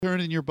Turn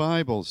in your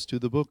Bibles to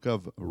the book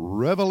of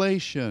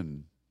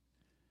Revelation.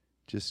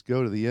 Just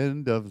go to the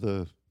end of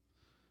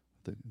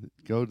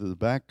go to the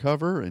back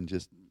cover and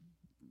just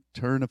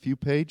turn a few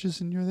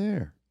pages and you're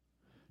there,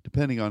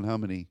 depending on how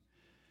many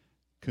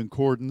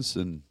concordance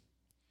and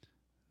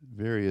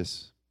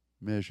various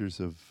measures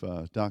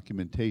of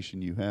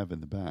documentation you have in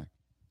the back.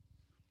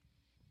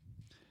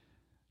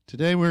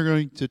 Today we're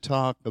going to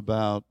talk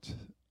about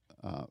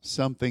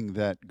something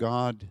that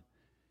God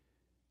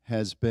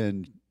has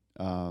been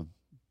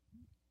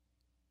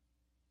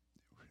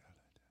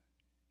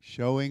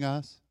showing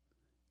us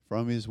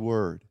from His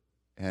Word.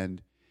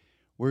 And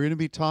we're going to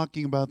be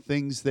talking about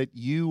things that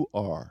you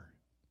are.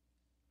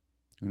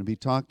 We're going to be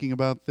talking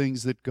about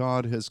things that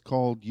God has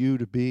called you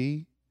to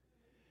be.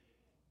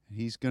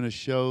 He's going to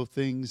show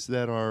things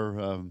that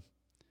are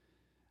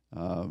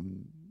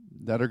going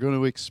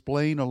to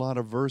explain a lot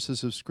of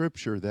verses of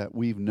Scripture that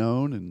we've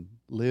known and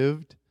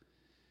lived.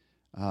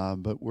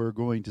 But we're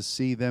going to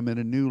see them in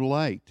a new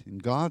light, in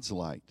God's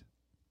light.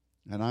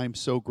 And I'm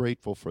so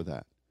grateful for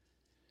that.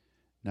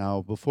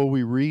 Now, before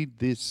we read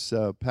this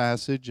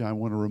passage, I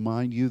want to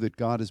remind you that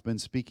God has been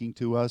speaking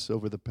to us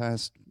over the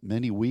past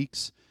many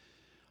weeks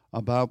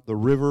about the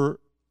river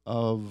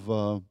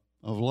of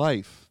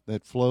life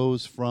that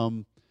flows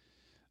from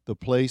the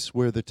place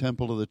where the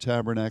temple of the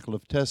tabernacle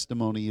of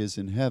testimony is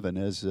in heaven,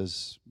 as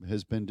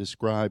has been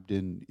described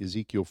in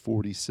Ezekiel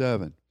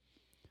 47.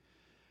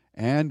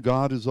 And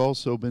God has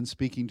also been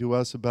speaking to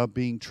us about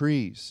being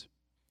trees.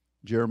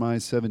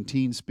 Jeremiah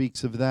 17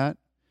 speaks of that.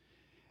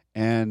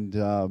 And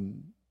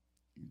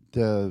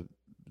the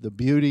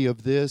beauty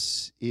of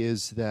this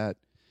is that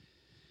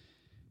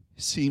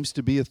it seems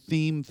to be a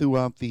theme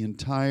throughout the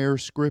entire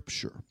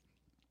Scripture.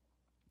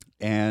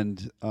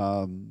 And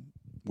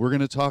we're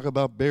going to talk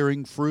about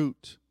bearing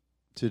fruit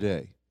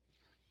today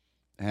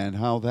and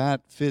how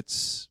that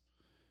fits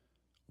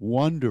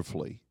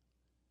wonderfully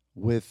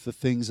with the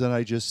things that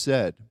I just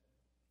said.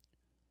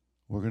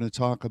 We're going to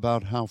talk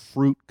about how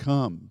fruit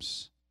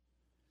comes.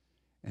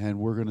 And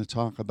we're going to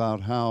talk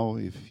about how,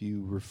 if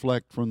you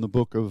reflect from the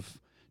book of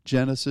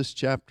Genesis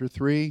chapter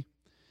 3,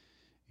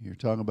 you're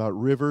talking about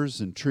rivers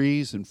and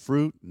trees and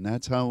fruit, and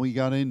that's how we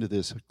got into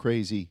this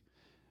crazy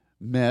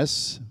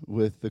mess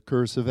with the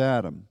curse of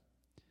Adam.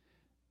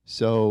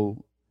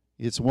 So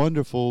it's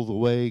wonderful the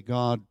way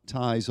God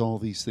ties all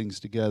these things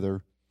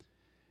together.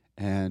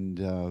 And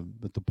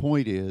but the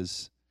point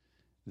is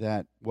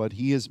that what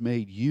He has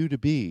made you to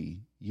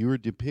be, you're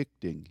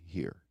depicting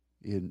here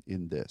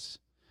in this.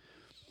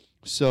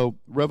 So,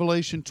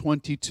 Revelation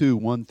 22,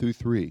 1 through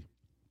 3.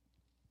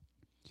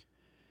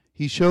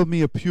 He showed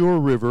me a pure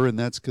river, and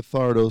that's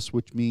Cathartos,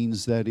 which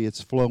means that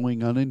it's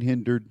flowing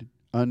unhindered,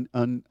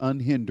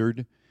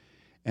 unhindered,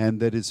 and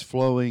that it's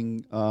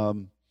flowing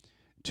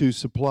to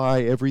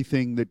supply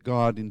everything that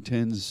God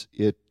intends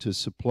it to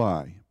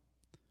supply.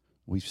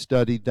 We've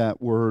studied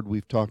that word.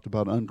 We've talked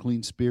about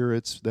unclean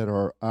spirits that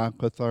are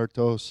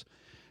akathartos,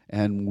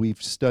 and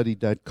we've studied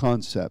that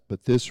concept.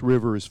 But this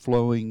river is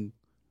flowing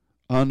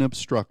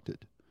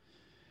unobstructed,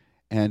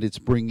 and it's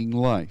bringing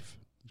life,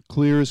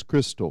 clear as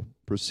crystal,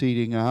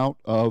 proceeding out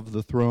of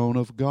the throne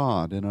of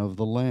God and of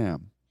the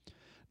Lamb.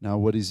 Now,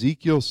 what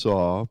Ezekiel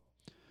saw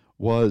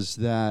was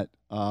that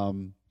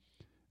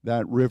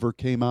that river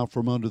came out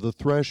from under the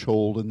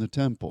threshold in the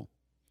temple.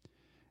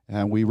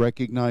 And we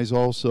recognize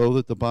also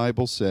that the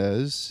Bible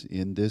says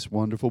in this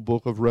wonderful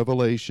book of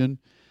Revelation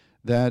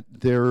that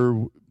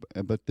there,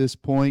 at this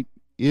point,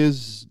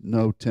 is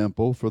no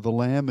temple, for the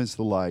Lamb is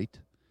the light.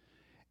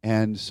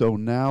 And so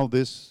now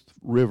this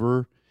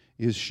river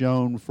is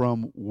shown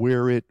from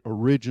where it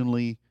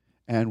originally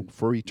and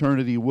for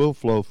eternity will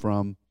flow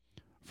from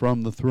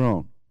the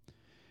throne.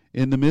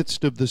 In the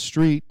midst of the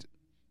street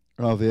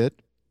of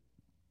it,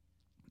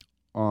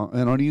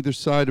 and on either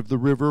side of the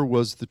river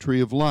was the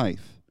tree of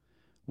life,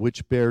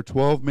 which bare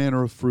 12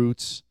 manner of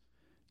fruits,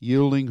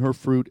 yielding her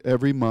fruit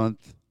every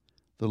month.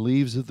 The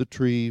leaves of the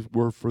tree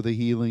were for the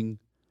healing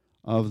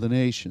of the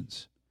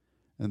nations.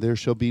 And there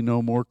shall be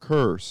no more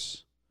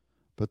curse,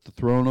 but the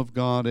throne of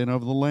God and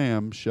of the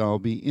Lamb shall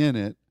be in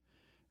it,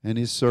 and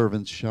His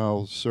servants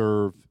shall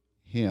serve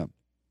Him.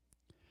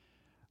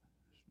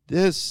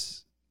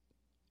 This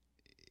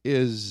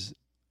is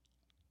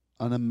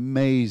an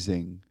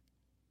amazing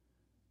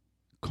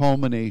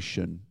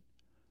culmination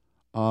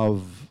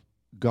of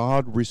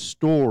God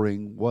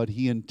restoring what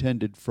He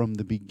intended from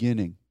the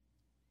beginning.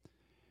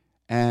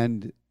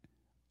 And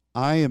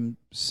I am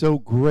so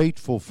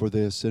grateful for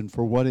this and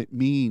for what it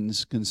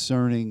means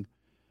concerning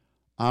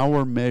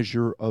our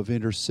measure of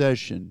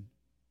intercession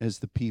as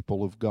the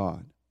people of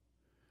God.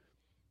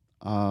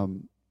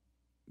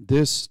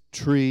 This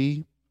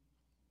tree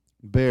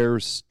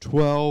bears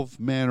 12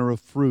 manner of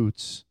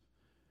fruits,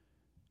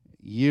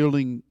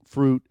 yielding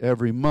fruit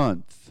every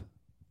month,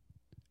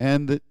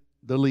 and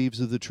the leaves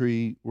of the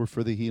tree were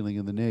for the healing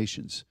of the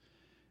nations.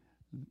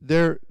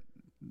 There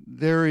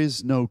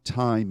is no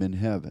time in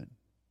heaven.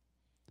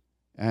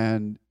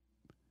 And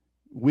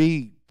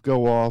we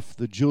go off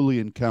the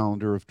Julian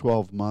calendar of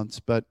 12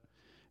 months, but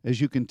as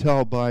you can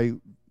tell by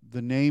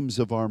the names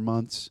of our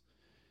months.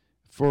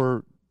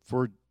 For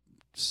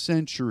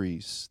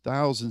centuries,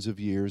 thousands of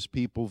years,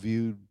 people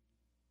viewed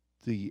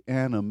the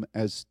annum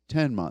as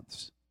 10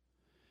 months.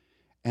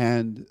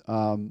 And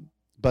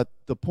but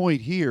the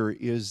point here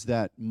is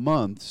that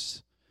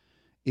months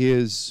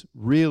is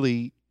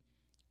really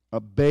a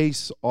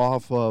base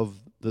off of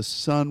the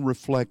sun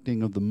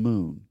reflecting of the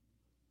moon.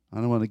 I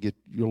don't want to get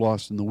you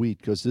lost in the weed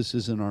because this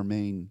isn't our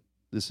main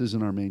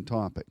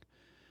topic.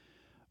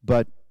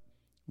 But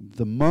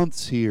the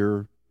months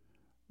here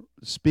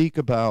speak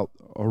about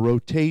a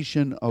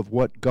rotation of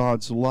what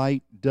God's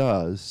light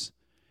does.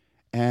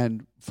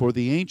 And for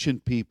the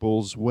ancient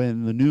peoples,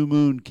 when the new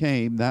moon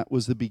came, that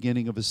was the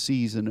beginning of a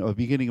season, a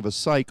beginning of a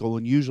cycle,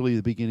 and usually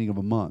the beginning of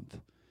a month.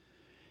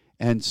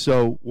 And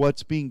so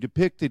what's being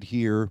depicted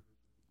here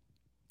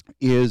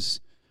is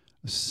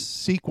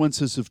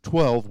sequences of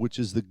 12, which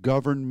is the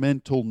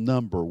governmental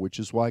number, which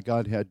is why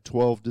God had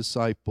 12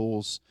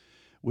 disciples,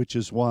 which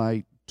is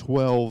why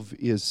 12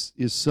 is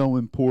so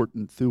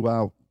important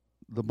throughout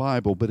the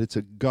Bible. But it's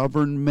a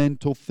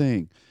governmental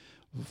thing.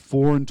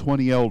 4 and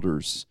 20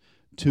 elders,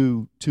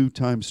 2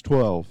 times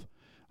 12,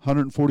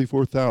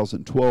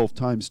 144,000, 12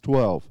 times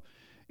 12.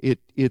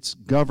 It's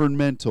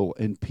governmental,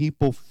 and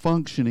people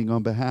functioning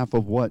on behalf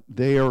of what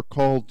they are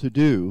called to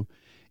do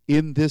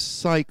in this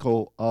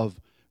cycle of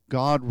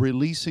God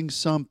releasing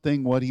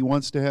something, what he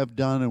wants to have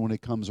done, and when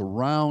it comes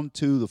around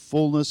to the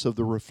fullness of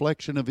the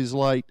reflection of his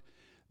light,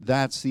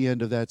 that's the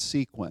end of that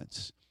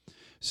sequence.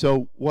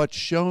 So what's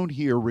shown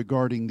here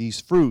regarding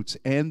these fruits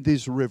and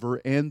this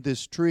river and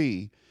this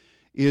tree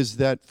is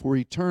that for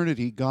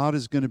eternity, God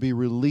is going to be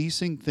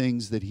releasing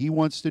things that he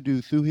wants to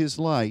do through his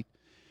light.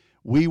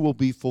 We will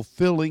be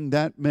fulfilling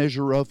that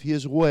measure of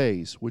his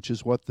ways, which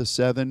is what the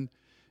seven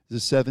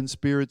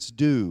spirits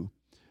do.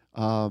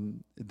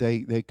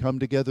 They come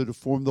together to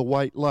form the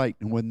white light,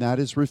 and when that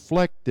is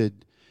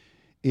reflected,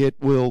 it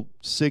will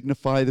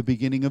signify the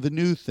beginning of a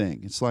new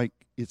thing. It's like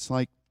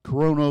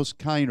Chronos,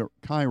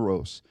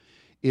 Kairos.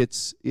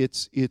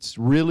 It's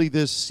really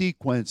this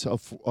sequence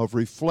of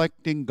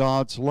reflecting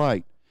God's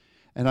light.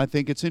 And I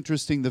think it's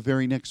interesting, the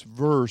very next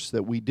verse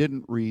that we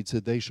didn't read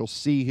said, they shall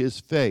see his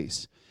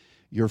face.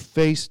 You're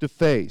face to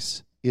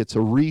face. It's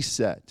a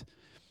reset.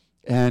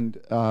 And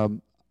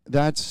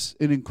that's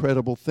an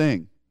incredible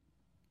thing.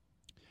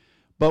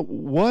 But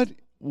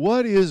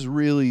what is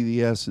really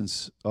the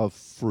essence of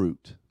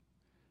fruit?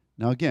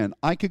 Now again,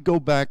 I could go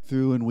back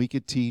through and we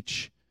could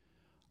teach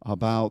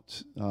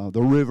about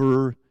the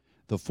river,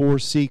 the 4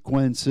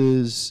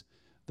 sequences,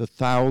 the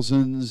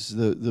thousands,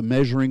 the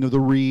measuring of the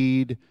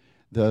reed,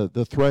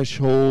 the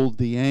threshold,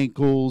 the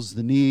ankles,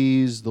 the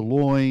knees, the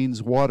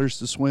loins, waters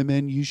to swim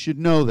in. You should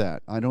know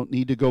that. I don't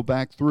need to go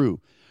back through.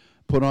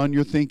 Put on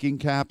your thinking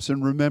caps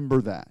and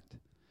remember that.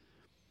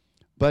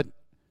 But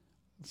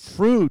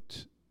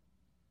fruit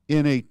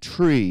in a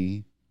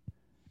tree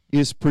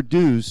is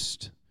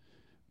produced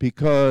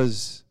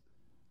because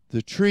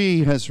the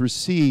tree has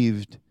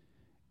received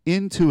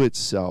into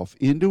itself,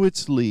 into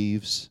its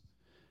leaves,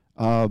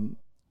 carbon,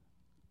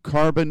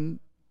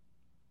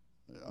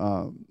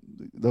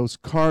 those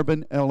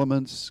carbon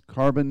elements,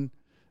 carbon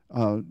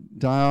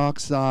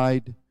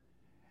dioxide,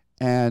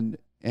 and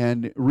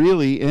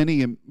really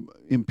any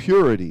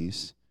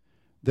impurities.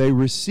 They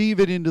receive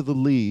it into the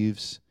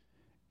leaves.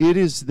 It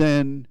is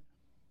then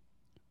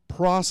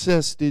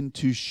processed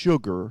into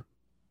sugar,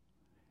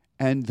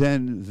 and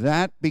then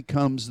that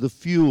becomes the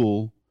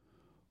fuel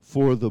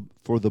for the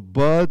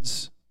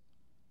buds,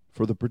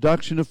 for the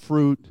production of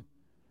fruit,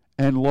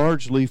 and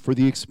largely for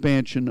the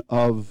expansion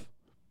of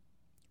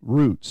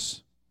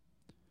roots.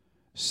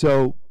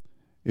 So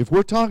if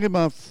we're talking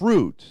about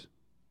fruit,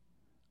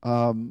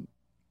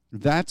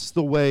 that's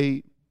the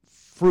way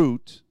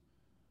fruit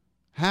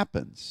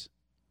happens.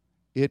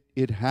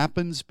 It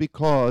happens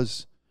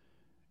because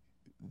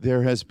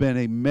there has been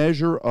a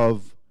measure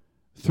of,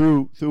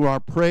 through our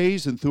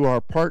praise and through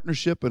our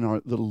partnership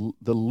and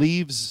the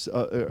leaves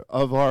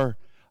of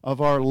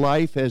our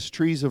life as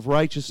trees of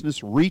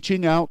righteousness,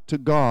 reaching out to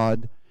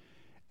God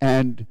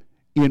and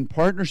in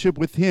partnership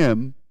with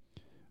him,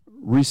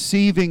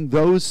 receiving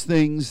those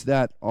things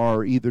that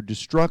are either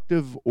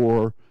destructive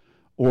or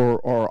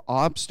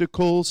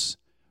obstacles,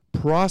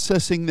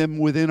 processing them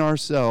within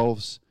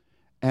ourselves,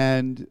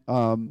 and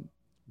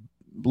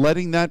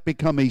letting that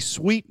become a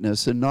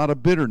sweetness and not a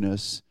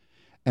bitterness,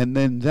 and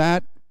then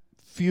that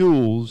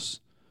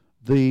fuels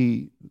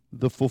the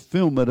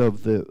fulfillment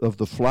of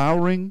the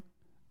flowering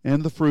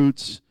and the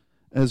fruits,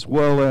 as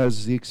well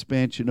as the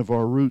expansion of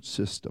our root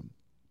system.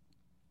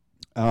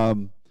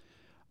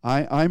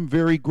 I'm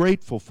very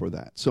grateful for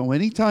that. So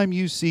anytime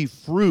you see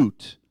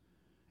fruit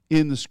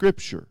in the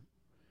Scripture,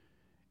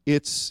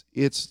 it's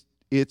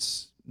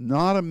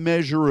not a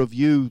measure of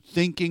you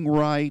thinking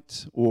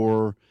right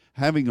or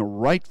having a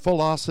right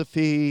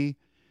philosophy.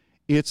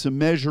 It's a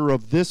measure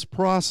of this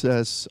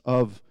process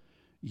of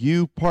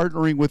you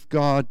partnering with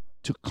God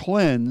to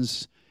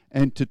cleanse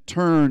and to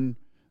turn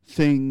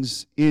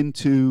things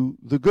into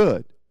the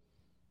good.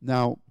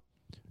 Now,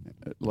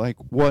 like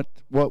what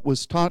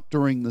was taught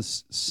during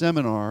this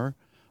seminar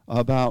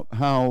about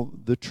how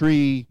the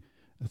tree,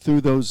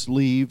 through those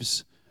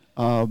leaves,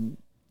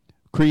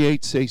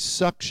 creates a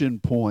suction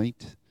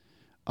point,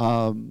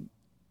 and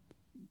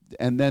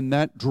then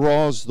that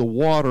draws the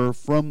water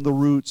from the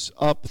roots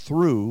up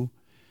through.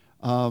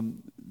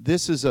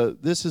 This is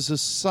a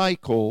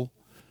cycle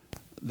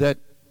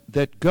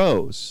that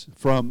goes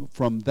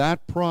from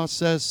that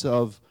process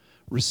of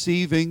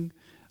receiving.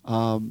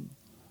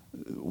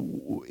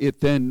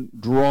 It then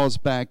draws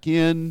back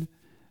in,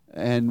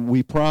 and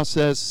we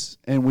process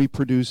and we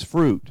produce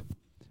fruit.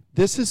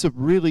 This is a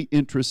really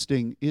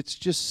interesting, it's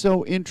just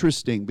so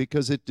interesting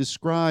because it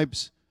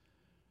describes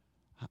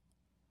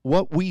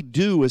what we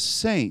do as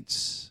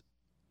saints,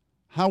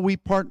 how we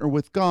partner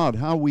with God,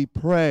 how we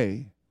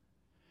pray.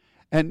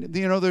 And,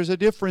 there's a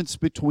difference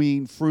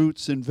between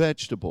fruits and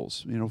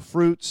vegetables.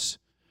 Fruits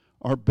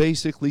are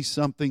basically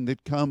something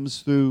that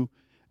comes through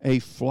a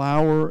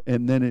flower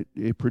and then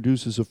it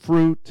produces a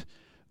fruit.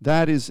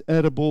 That is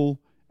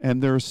edible,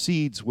 and there are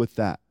seeds with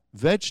that.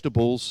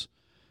 Vegetables,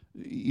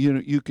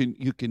 you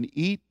can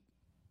eat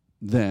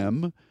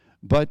them,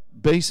 but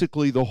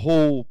basically the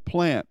whole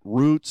plant,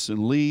 roots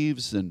and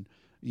leaves, and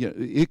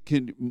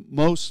it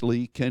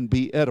mostly can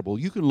be edible.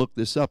 You can look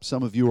this up.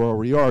 Some of you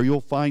already are.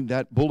 You'll find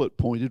that bullet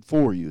pointed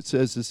for you. It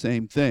says the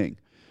same thing.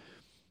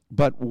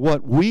 But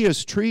what we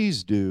as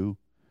trees do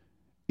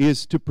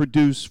is to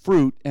produce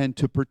fruit and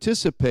to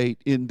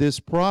participate in this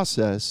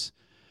process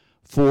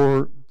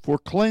for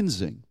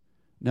cleansing.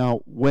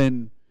 Now,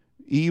 when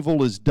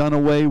evil is done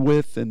away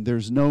with and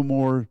there's no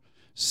more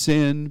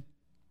sin,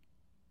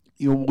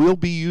 we'll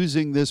be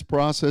using this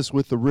process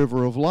with the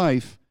river of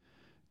life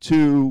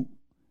to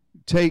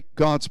take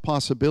God's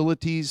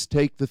possibilities,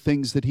 take the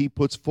things that he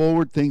puts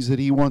forward, things that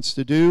he wants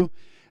to do,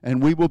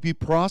 and we will be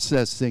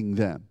processing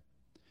them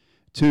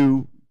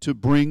to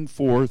bring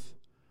forth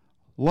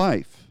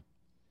life.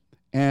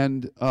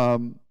 And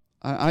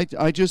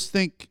I just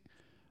think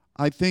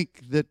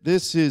that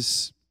this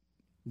is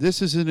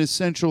an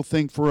essential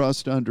thing for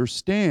us to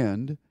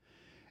understand,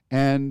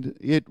 and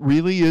it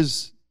really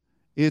is.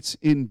 It's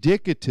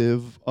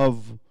indicative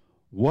of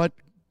what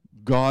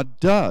God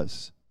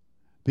does,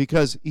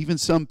 because even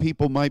some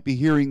people might be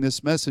hearing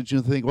this message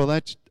and think, "Well,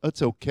 that's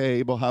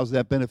okay. Well, how's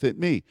that benefit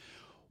me?"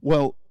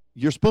 Well,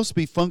 you're supposed to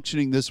be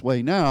functioning this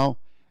way now,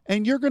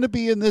 and you're going to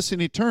be in this in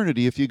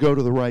eternity if you go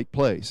to the right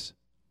place.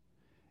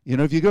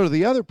 If you go to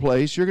the other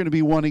place, you're going to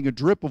be wanting a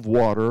drip of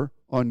water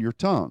on your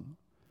tongue.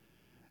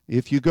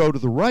 If you go to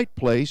the right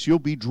place, you'll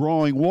be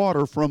drawing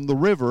water from the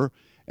river,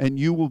 and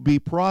you will be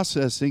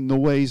processing the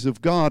ways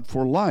of God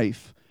for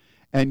life,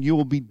 and you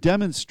will be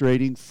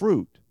demonstrating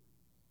fruit.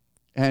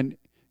 And,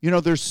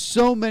 there's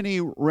so many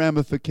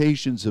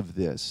ramifications of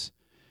this.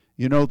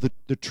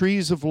 The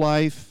trees of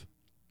life,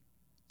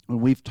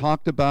 and we've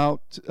talked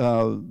about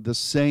the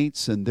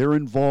saints and their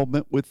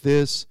involvement with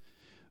this,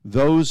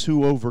 those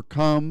who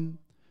overcome,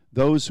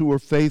 those who are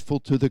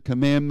faithful to the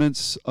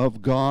commandments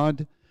of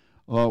God.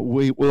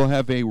 We will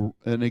have an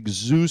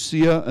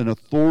exousia, an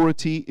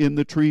authority in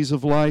the trees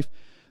of life.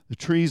 The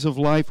trees of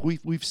life,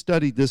 we've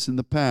studied this in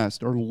the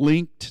past, are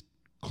linked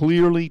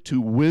clearly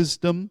to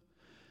wisdom.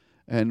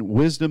 And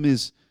wisdom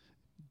is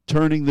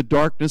turning the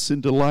darkness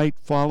into light,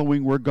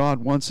 following where God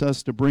wants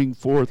us to bring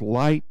forth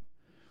light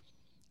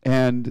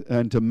and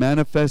to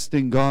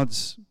manifesting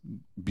God's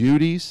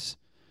beauties.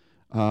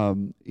 But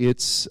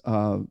it's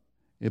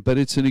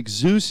an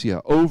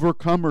exousia.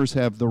 Overcomers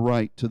have the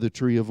right to the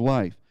tree of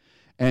life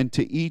and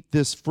to eat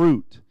this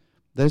fruit.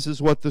 This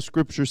is what the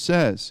scripture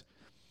says.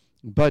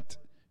 But,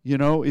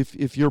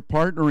 if you're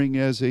partnering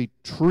as a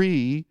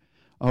tree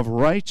of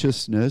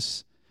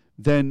righteousness,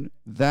 then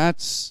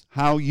that's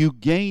how you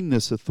gain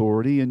this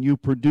authority and you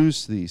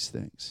produce these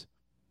things.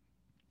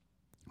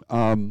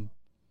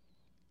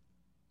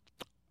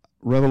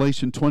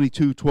 Revelation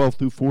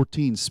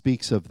 22:12-14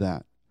 speaks of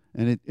that.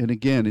 And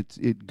again,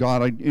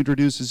 God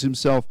introduces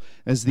himself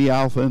as the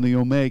Alpha and the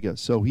Omega.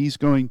 So he's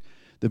going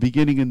the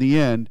beginning and the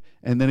end,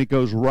 and then it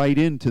goes right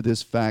into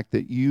this fact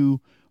that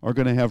you are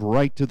going to have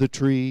right to the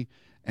tree,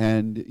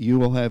 and you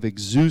will have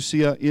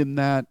exousia in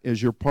that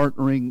as you're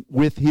partnering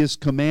with his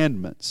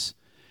commandments.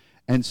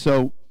 And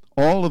so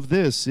all of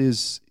this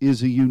is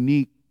a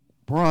unique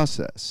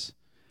process,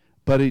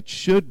 but it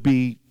should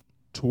be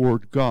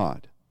toward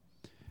God.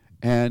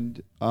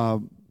 And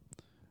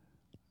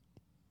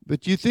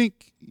but you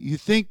think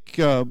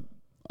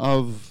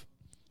of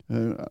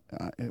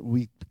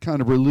we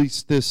kind of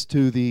released this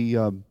to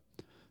the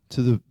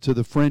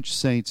French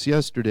saints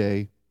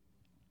yesterday,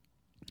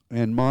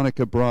 and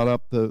Monica brought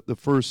up the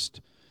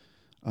first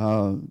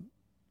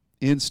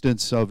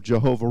instance of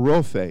Jehovah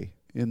Rophe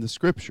in the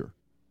Scripture.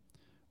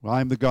 Well,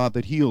 I'm the God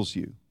that heals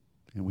you,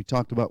 and we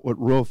talked about what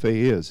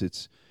Rophe is.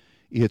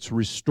 It's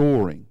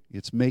restoring.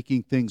 It's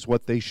making things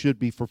what they should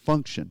be for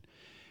function.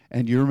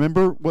 And you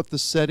remember what the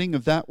setting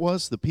of that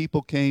was? The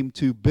people came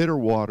to bitter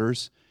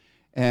waters,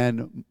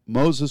 and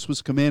Moses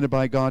was commanded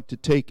by God to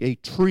take a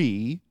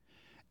tree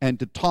and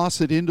to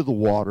toss it into the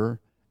water,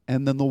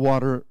 and then the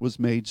water was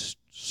made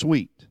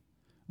sweet.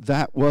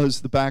 that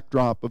was the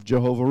backdrop of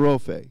Jehovah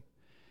Rophe.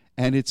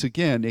 And it's,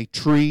 again, a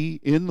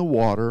tree in the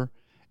water,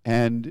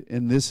 and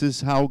this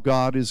is how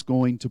God is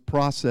going to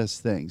process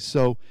things.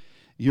 So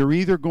you're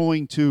either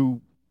going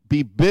to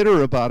be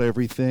bitter about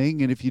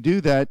everything, and if you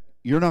do that,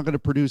 you're not going to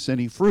produce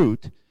any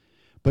fruit.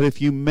 But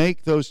if you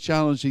make those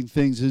challenging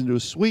things into a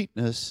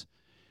sweetness,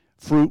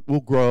 fruit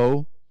will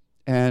grow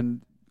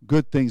and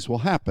good things will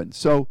happen.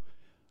 So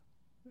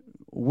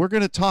we're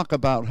going to talk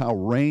about how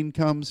rain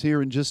comes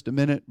here in just a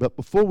minute. But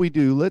before we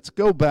do, let's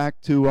go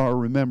back to our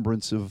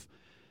remembrance of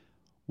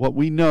what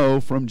we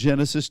know from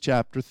Genesis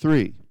chapter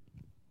 3.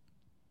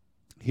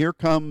 Here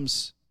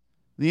comes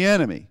the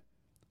enemy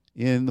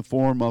in the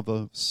form of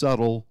a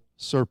subtle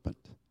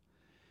serpent.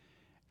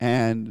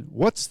 And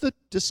what's the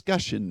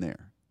discussion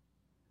there?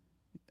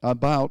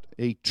 About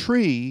a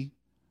tree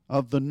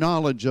of the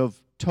knowledge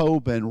of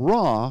Tob and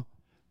Ra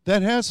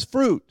that has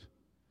fruit.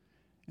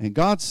 And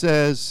God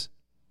says,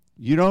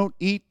 you don't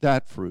eat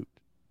that fruit.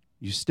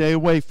 You stay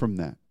away from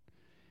that.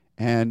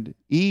 And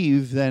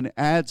Eve then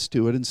adds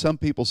to it, and some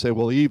people say,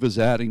 well, Eve is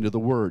adding to the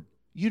word.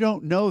 You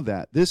don't know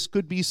that. This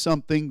could be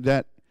something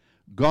that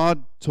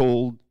God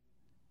told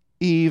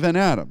Eve and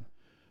Adam.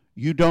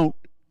 You don't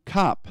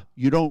cup,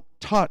 you don't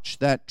touch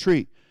that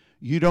tree.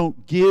 You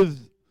don't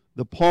give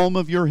the palm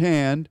of your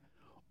hand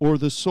or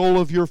the sole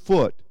of your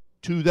foot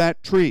to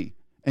that tree,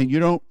 and you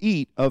don't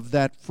eat of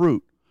that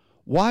fruit.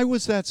 Why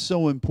was that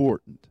so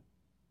important?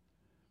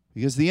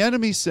 Because the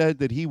enemy said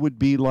that he would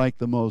be like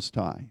the Most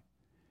High.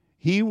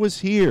 He was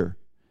here.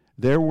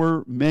 There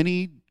were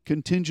many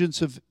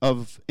contingents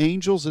of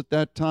angels at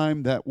that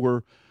time that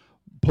were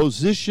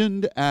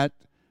positioned at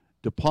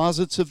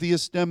deposits of the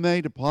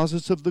Esteme,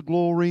 deposits of the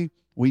glory.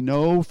 We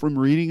know from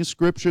reading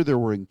Scripture there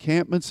were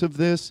encampments of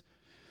this,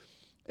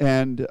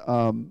 and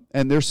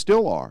there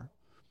still are.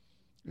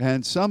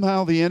 And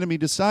somehow the enemy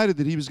decided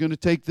that he was going to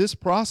take this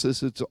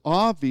process. It's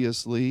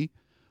obviously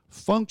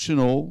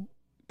functional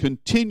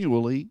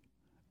continually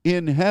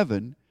in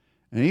heaven,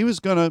 and he was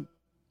going to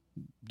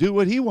do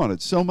what he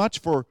wanted. So much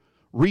for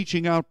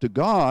reaching out to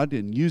God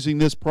and using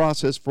this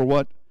process for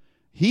what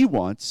he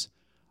wants.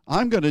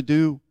 I'm going to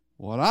do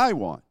what I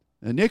want.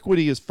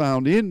 Iniquity is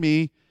found in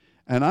me,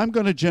 and I'm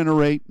going to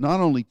generate not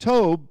only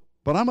Tob,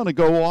 but I'm going to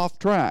go off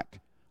track.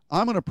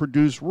 I'm going to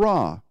produce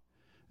Ra.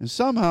 And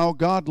somehow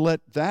God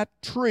let that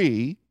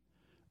tree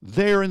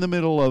there in the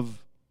middle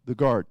of the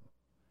garden.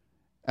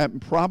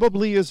 And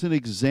probably as an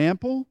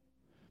example,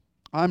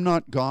 I'm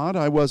not God,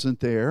 I wasn't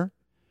there,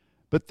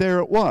 but there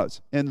it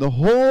was. And the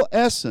whole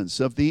essence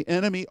of the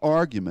enemy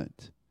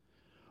argument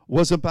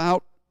was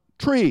about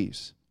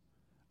trees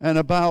and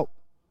about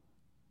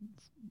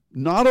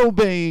not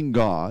obeying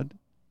God,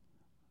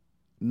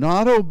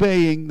 not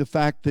obeying the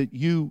fact that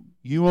you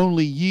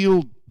only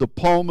yield the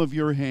palm of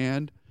your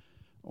hand,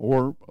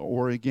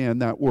 or again,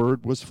 that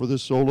word was for the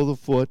sole of the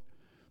foot.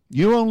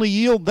 You only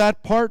yield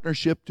that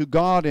partnership to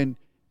God and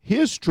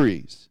his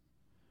trees,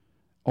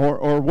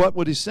 or what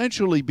would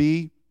essentially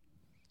be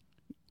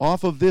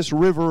off of this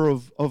river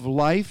of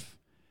life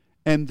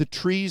and the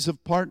trees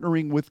of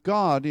partnering with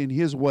God in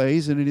his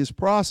ways and in his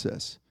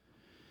process.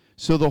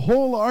 So the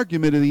whole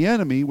argument of the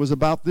enemy was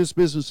about this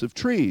business of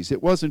trees.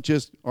 It wasn't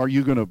just, are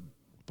you going to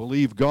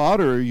believe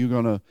God or are you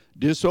going to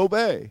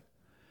disobey?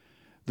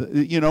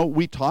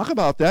 We talk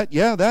about that.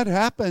 Yeah, that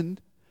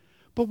happened.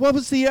 But what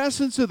was the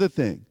essence of the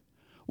thing?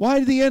 Why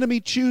did the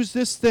enemy choose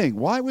this thing?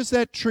 Why was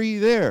that tree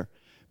there?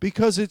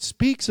 Because it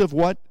speaks of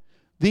what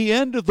the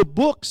end of the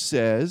book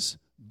says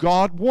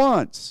God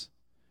wants.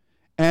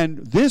 And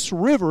this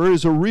river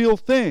is a real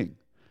thing.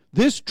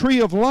 This tree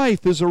of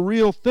life is a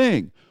real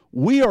thing.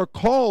 We are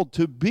called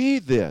to be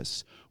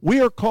this. We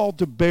are called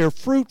to bear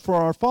fruit for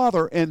our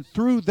Father, and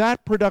through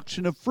that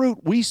production of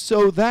fruit, we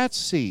sow that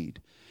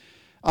seed.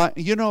 This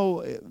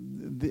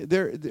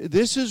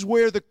is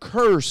where the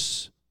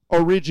curse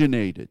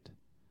originated.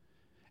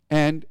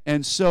 And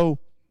so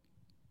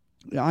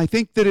I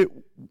think that it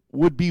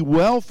would be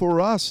well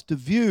for us to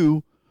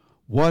view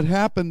what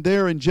happened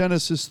there in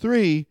Genesis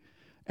 3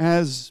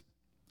 as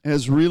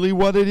really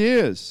what it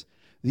is.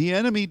 The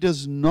enemy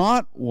does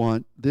not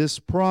want this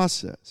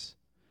process.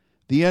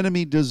 The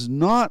enemy does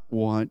not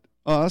want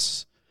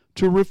us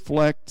to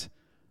reflect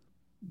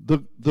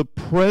the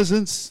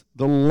presence,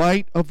 the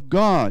light of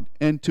God,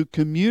 and to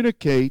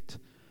communicate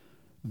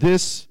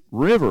this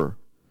river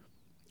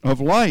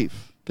of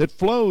life that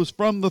flows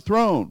from the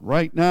throne.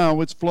 Right now,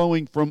 it's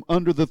flowing from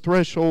under the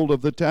threshold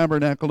of the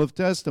tabernacle of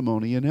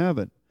testimony in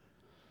heaven.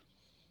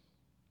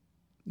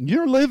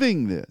 You're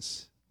living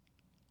this.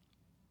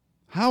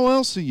 How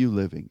else are you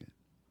living it?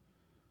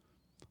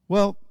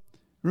 Well,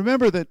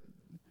 remember that,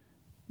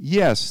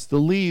 yes, the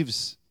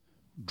leaves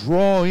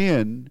draw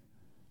in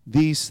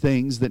these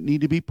things that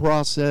need to be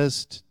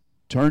processed,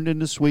 turned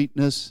into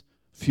sweetness,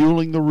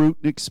 fueling the root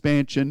and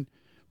expansion,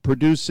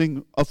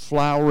 producing a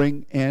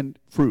flowering and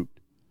fruit.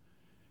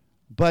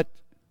 But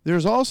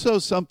there's also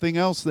something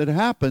else that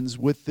happens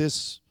with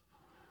this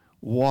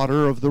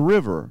water of the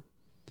river.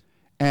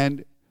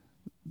 And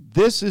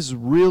this is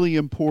really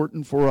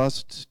important for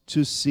us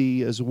to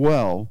see as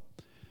well,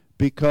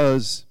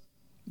 because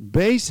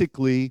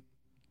basically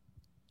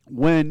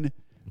when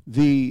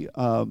the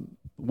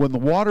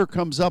water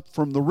comes up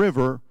from the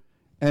river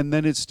and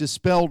then it's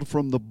dispelled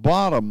from the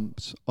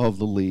bottoms of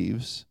the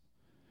leaves,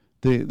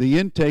 the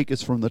intake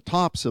is from the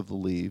tops of the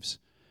leaves,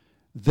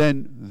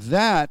 then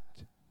that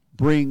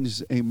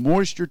brings a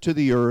moisture to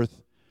the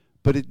earth,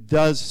 but it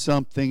does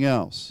something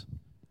else.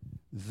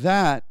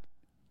 That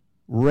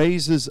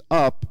raises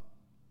up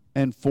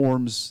and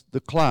forms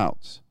the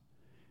clouds.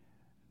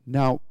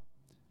 Now,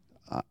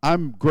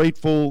 I'm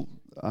grateful.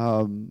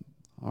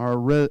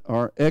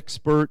 Our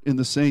expert in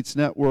the Saints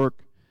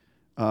Network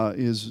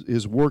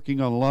is working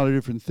on a lot of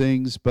different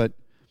things, but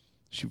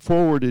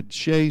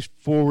Shay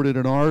forwarded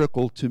an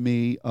article to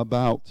me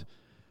about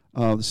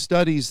the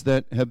studies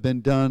that have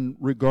been done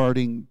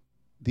regarding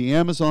the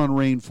Amazon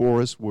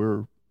rainforest,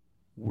 where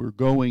we're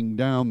going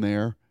down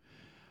there,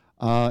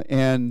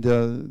 and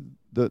the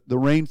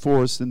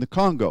rainforest in the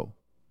Congo.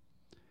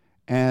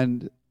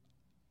 And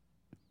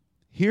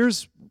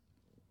here's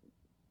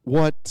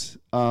what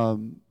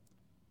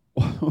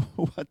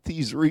what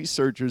these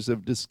researchers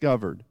have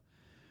discovered.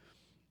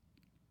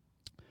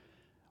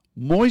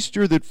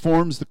 Moisture that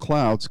forms the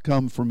clouds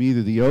come from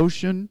either the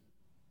ocean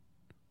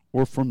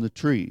or from the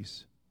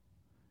trees.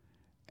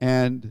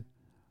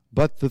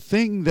 But the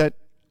thing that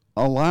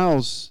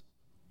allows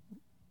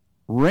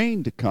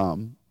rain to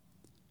come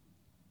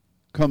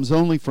comes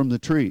only from the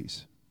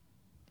trees.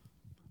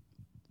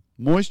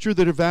 Moisture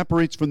that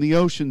evaporates from the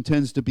ocean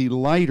tends to be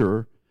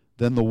lighter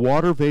than the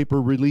water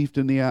vapor released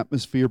in the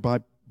atmosphere by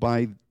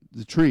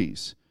the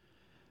trees.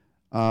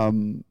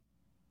 And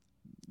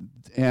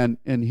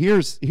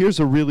here's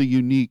a really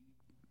unique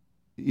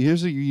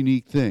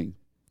thing.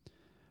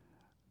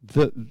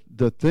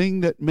 The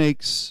thing that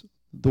makes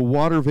the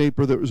water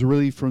vapor that was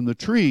released from the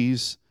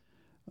trees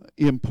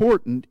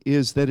important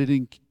is that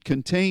it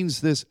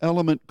contains this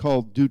element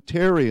called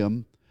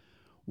deuterium,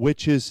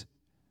 which is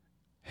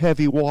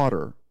heavy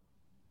water.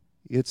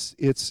 It's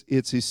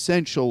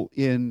essential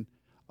in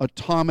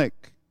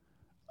atomic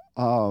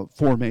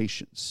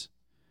formations,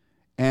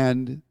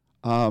 and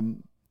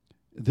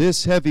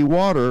this heavy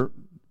water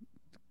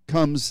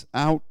comes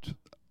out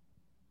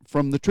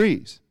from the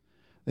trees.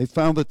 They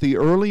found that the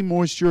early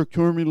moisture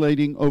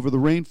accumulating over the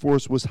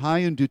rainforest was high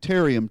in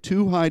deuterium,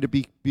 too high to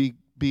be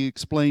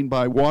explained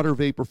by water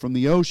vapor from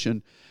the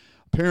ocean.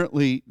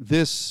 Apparently,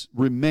 this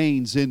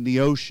remains in the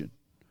ocean,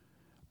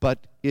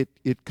 but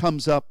it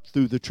comes up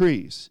through the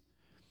trees.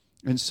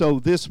 And so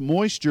this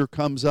moisture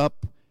comes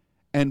up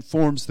and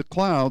forms the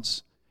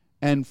clouds,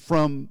 and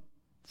from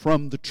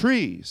the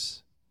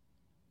trees,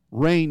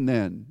 rain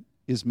then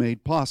is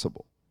made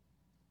possible.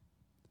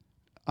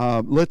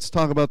 Let's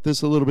talk about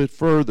this a little bit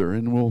further,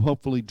 and we'll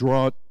hopefully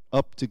draw it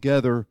up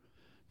together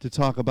to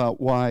talk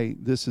about why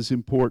this is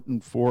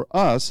important for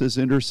us as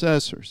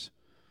intercessors.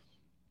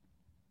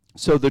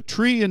 So the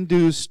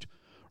tree-induced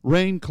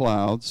rain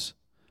clouds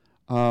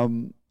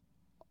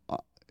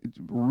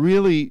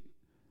really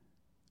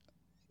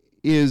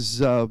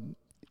is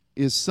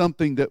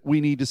something that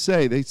we need to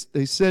say.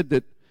 They said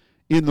that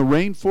in the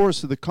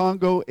rainforest of the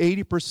Congo,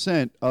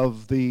 80%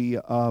 of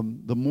the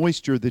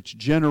moisture that's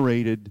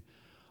generated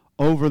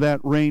over that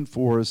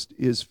rainforest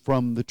is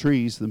from the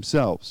trees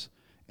themselves,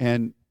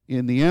 and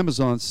in the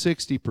Amazon,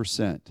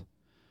 60%.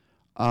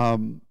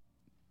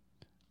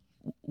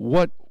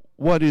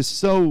 What is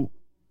so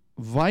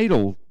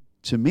vital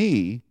to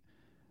me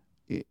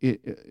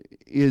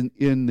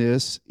in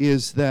this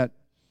is that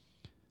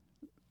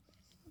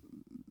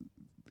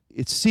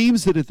it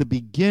seems that at the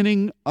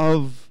beginning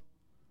of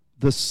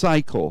the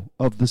cycle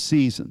of the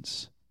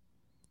seasons,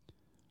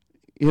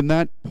 in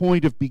that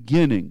point of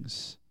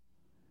beginnings,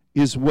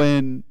 is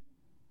when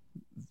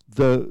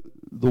the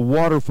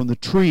water from the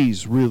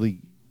trees really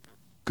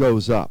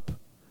goes up.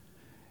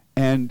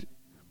 And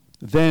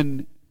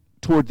then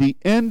toward the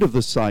end of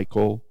the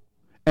cycle,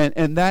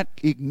 and that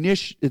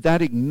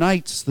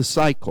ignites the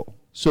cycle.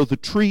 So the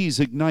trees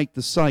ignite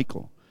the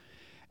cycle.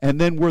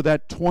 And then where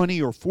that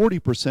 20 or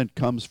 40%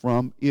 comes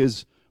from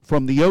is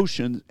from the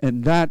ocean,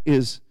 and that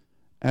is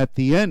at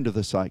the end of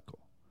the cycle.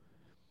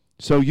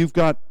 So you've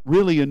got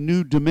really a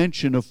new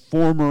dimension of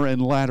former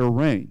and latter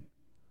rain.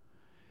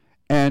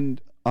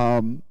 And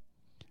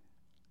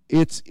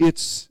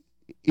it's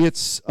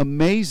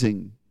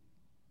amazing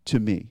to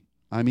me.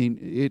 I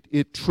mean,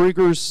 it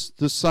triggers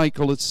the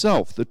cycle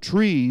itself. The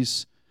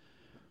trees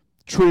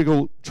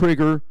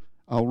trigger,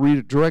 I'll read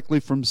it directly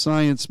from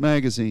Science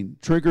Magazine,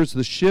 triggers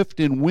the shift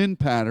in wind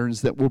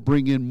patterns that will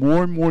bring in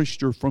more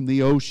moisture from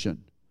the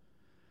ocean.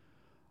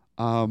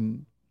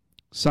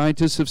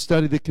 Scientists have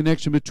studied the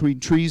connection between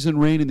trees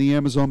and rain in the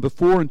Amazon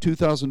before. In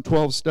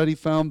 2012, study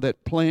found that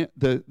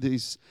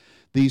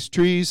these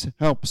trees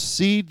help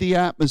seed the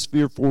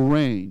atmosphere for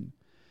rain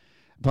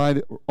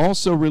by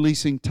also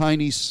releasing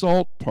tiny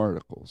salt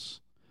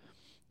particles.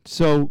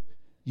 So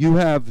you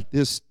have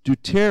this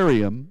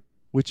deuterium,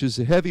 which is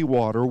heavy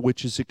water,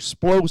 which is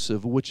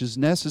explosive, which is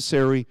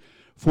necessary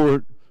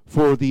for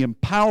the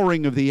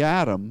empowering of the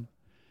atom,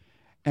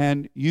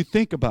 And you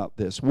think about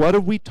this. What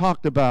have we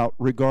talked about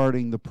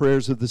regarding the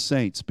prayers of the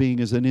saints being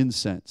as an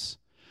incense?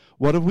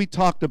 What have we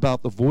talked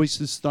about? The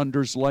voices,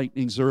 thunders,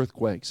 lightnings,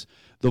 earthquakes.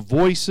 The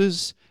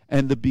voices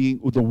and the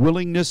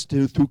willingness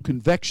to, through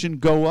convection,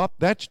 go up,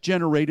 that's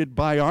generated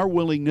by our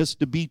willingness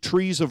to be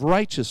trees of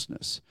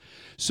righteousness.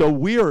 So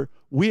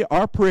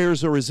our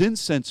prayers are as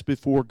incense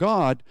before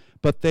God,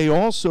 but they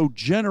also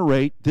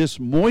generate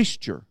this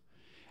moisture.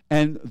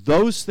 And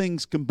those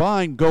things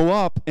combined go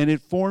up, and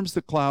it forms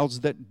the clouds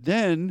that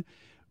then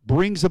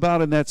brings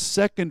about, in that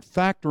second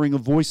factoring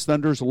of voice,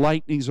 thunders,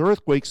 lightnings,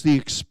 earthquakes, the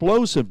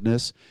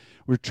explosiveness.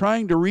 We're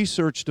trying to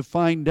research to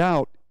find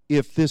out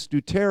if this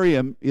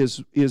deuterium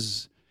is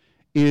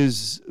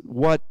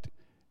what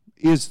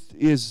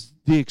is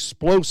the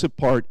explosive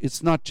part.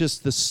 It's not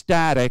just the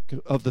static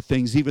of the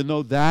things, even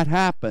though that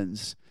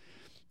happens.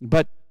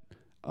 But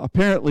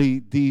apparently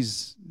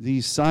these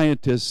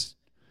scientists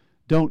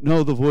don't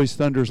know the voice,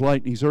 thunders,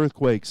 lightnings,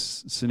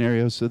 earthquakes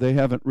scenario, so they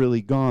haven't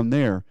really gone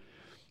there.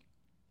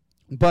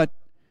 But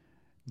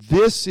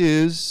this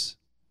is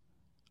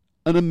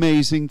an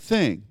amazing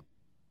thing.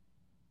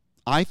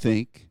 I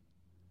think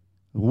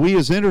we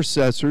as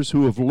intercessors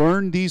who have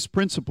learned these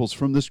principles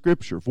from the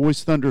Scripture,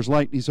 voice, thunders,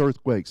 lightnings,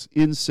 earthquakes,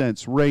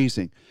 incense,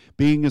 raising,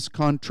 being as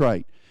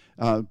contrite,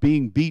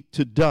 being beat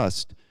to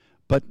dust.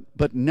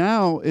 But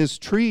now as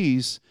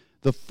trees,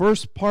 the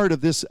first part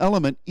of this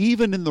element,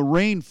 even in the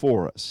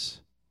rainforest,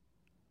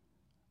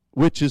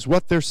 which is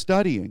what they're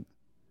studying,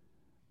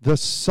 the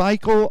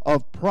cycle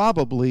of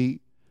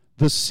probably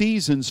the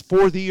seasons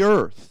for the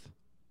earth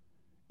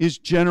is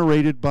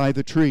generated by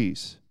the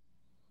trees.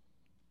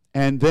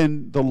 And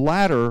then the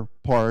latter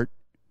part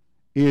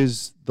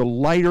is the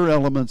lighter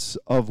elements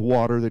of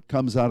water that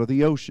comes out of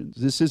the oceans.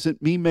 This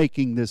isn't me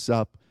making this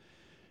up.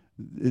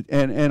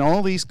 And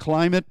all these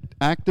climate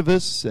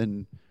activists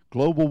and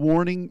global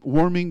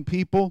warming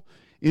people,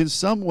 in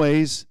some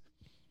ways,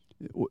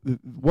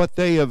 what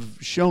they have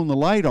shown the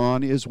light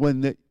on is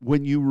when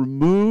you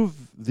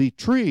remove the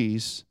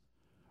trees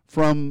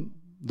from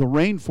the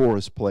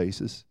rainforest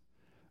places,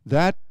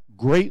 that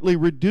greatly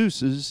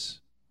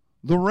reduces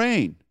the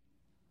rain,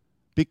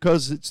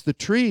 because it's the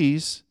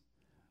trees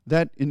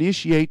that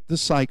initiate the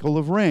cycle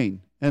of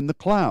rain and the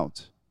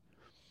clouds.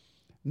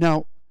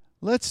 Now,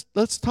 let's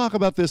talk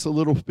about this a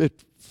little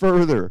bit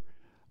further.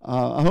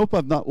 I hope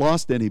I've not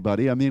lost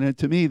anybody. I mean,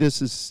 to me,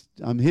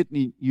 I'm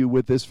hitting you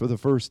with this for the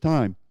first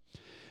time.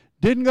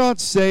 Didn't God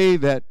say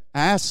that,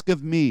 ask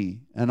of me,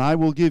 and I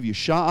will give you?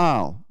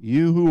 Sha'al,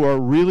 you who are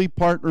really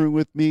partnering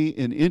with me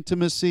in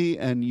intimacy,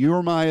 and you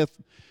have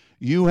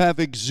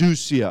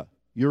exousia.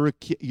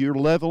 You're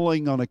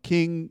leveling on a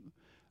king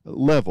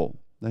level.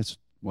 That's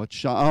what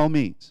Sha'al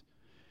means.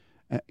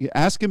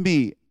 Ask of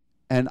me,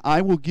 and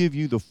I will give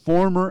you the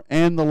former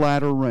and the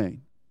latter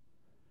rain.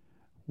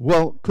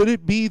 Well, could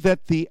it be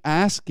that the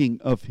asking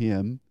of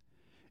him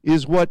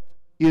is what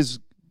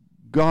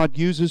God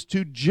uses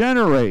to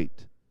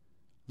generate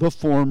the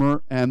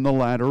former and the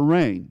latter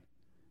rain?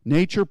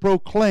 Nature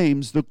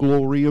proclaims the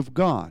glory of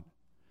God.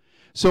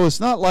 So it's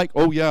not like,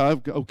 oh yeah,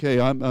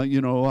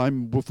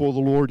 I'm before the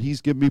Lord, he's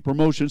given me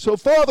promotion, so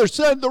Father,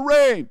 send the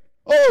rain.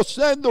 Oh,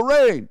 send the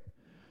rain.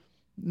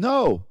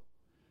 No,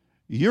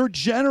 you're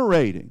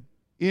generating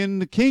in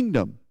the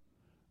kingdom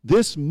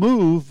this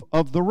move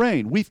of the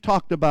rain. We've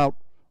talked about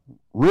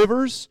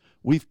rivers,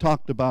 we've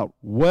talked about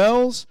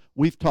wells,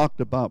 we've talked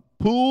about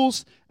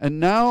pools, and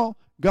now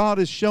God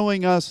is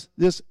showing us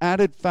this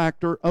added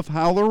factor of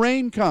how the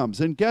rain comes.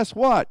 And guess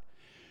what?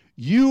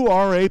 You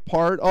are a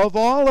part of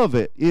all of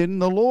it in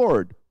the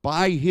Lord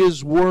by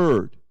his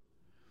word.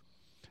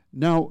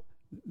 Now,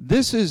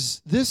 this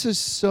is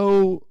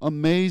so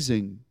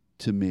amazing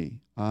to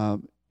me.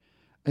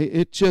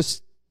 It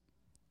just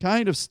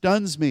kind of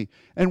stuns me.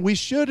 And we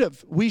should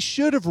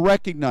have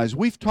recognized.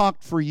 We've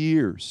talked for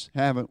years,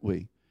 haven't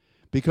we?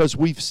 Because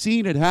we've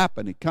seen it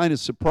happen. It kind of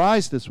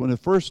surprised us when it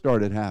first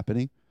started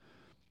happening.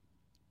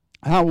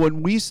 How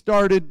when we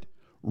started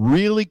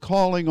really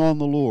calling on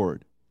the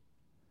Lord,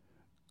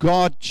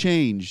 God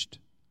changed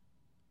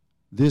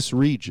this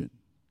region.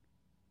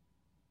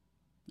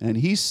 And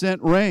he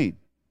sent rain.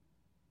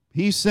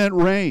 He sent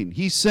rain.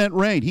 He sent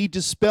rain. He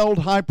dispelled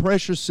high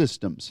pressure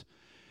systems.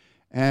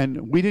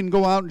 And we didn't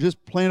go out and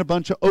just plant a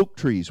bunch of oak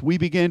trees. We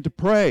began to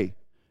pray,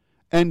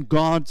 and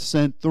God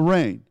sent the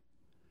rain.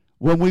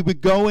 When we would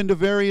go into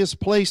various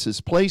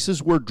places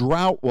where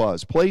drought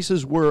was,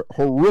 places where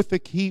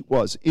horrific heat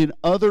was, in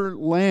other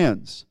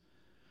lands,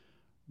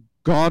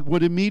 God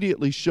would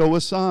immediately show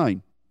a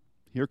sign.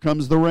 Here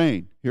comes the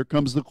rain. Here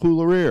comes the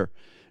cooler air.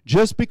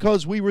 Just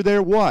because we were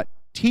there, what?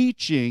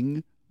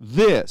 Teaching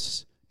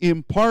this,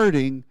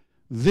 imparting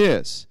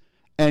this.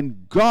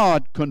 And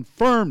God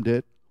confirmed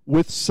it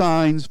with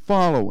signs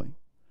following.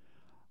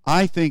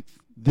 I think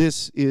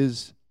this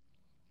is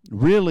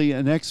really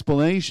an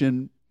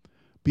explanation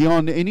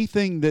beyond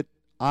anything that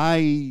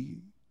I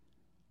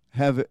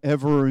have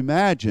ever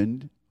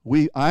imagined.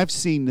 I've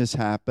seen this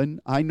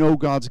happen. I know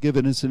God's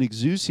given us an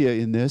exousia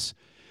in this,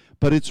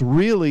 but it's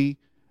really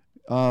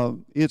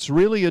it's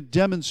really a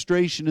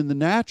demonstration in the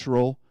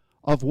natural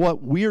of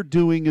what we're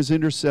doing as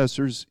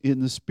intercessors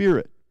in the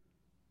Spirit.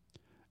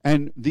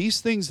 And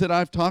these things that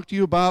I've talked to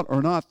you about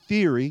are not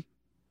theory.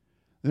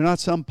 They're not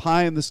some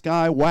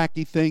pie-in-the-sky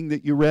wacky thing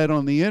that you read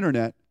on the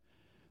internet.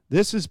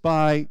 This is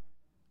by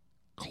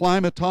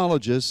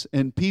climatologists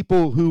and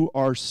people who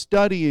are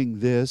studying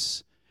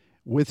this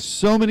with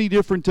so many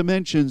different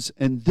dimensions,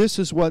 and this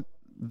is what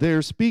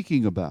they're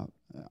speaking about.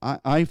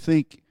 I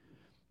think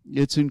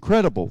it's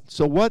incredible.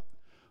 So what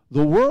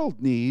the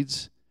world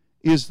needs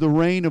is the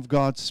reign of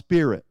God's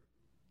Spirit.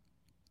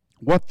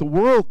 What the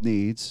world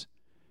needs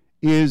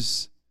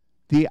is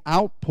the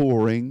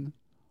outpouring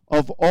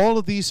of all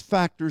of these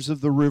factors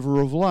of the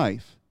river of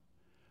life.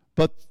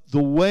 But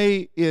the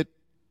way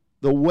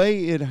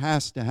it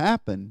has to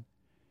happen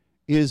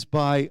is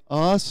by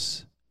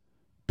us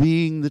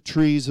being the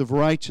trees of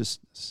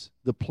righteousness,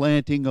 the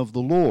planting of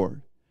the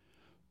Lord,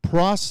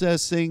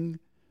 processing,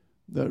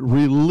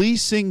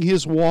 releasing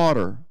His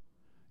water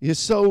is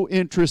so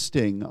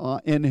interesting.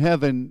 In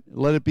heaven,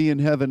 let it be in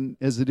heaven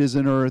as it is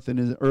in earth, and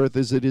in earth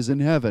as it is in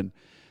heaven.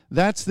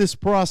 That's this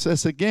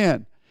process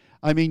again.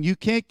 I mean, you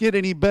can't get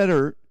any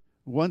better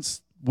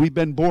once we've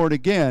been born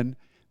again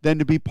than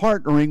to be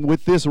partnering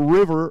with this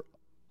river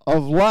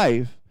of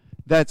life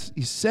that's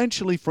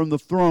essentially from the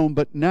throne,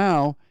 but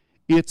now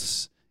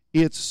its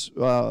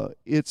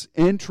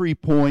entry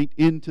point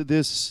into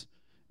this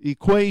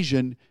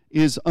equation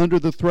is under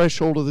the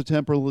threshold of the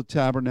temple of the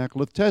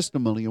tabernacle of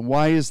testimony. And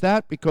why is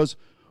that? Because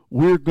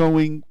we're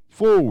going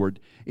forward.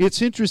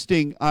 It's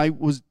interesting. I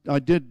was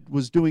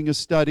doing a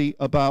study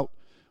about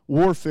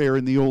warfare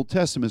in the Old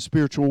Testament,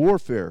 spiritual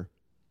warfare.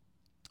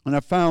 And I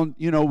found,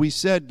 we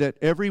said that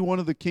every one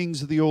of the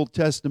kings of the Old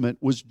Testament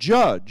was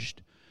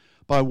judged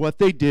by what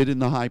they did in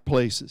the high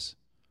places.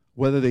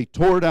 Whether they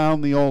tore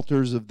down the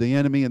altars of the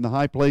enemy in the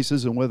high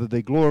places, and whether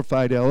they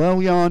glorified El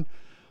Elyon,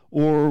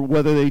 or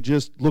whether they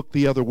just looked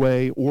the other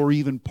way, or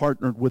even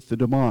partnered with the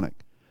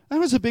demonic. That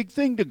was a big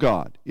thing to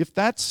God. If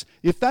that's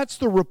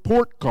the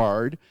report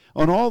card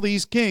on all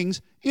these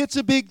kings, it's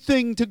a big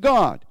thing to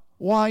God.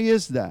 Why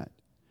is that?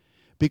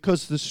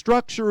 Because the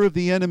structure of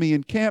the enemy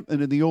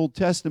encampment in the Old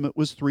Testament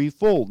was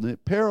threefold, and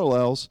it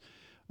parallels,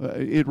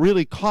 it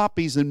really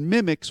copies and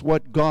mimics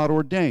what God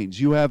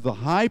ordains. You have the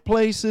high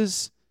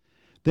places,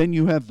 then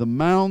you have the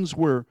mounds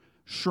where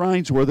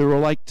shrines where they were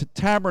like the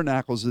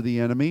tabernacles of the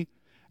enemy,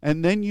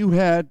 and then you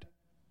had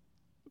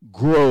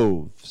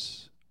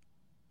groves.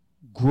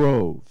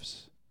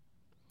 Groves.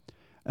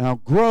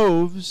 Now,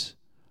 groves,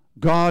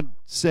 God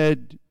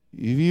said,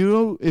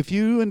 if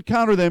you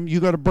encounter them, you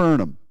got to burn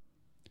them.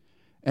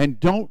 And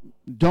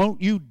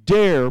don't you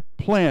dare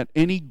plant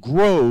any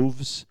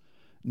groves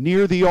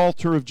near the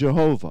altar of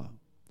Jehovah.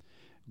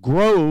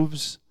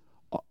 Groves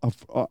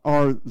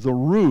are the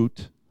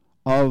root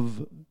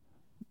of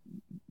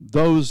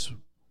those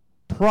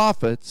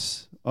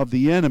prophets of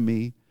the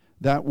enemy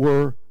that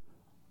were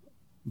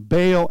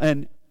Baal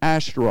and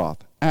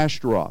Ashtaroth.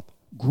 Ashtaroth.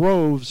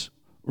 Groves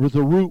were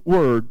the root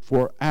word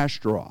for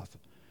Ashtaroth.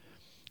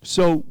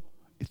 So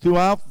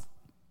throughout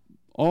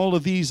all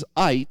of these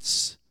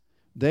ites,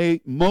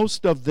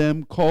 most of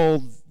them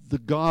called the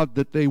god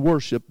that they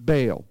worship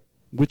Baal,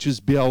 which is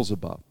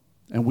Beelzebub.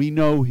 And we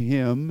know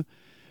him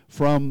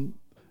from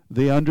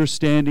the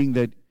understanding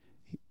that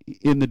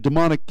in the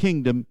demonic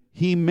kingdom,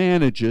 he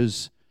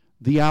manages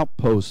the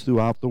outposts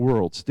throughout the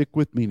world. Stick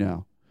with me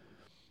now.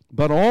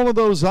 But all of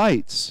those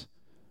ites,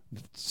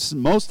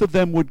 most of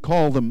them would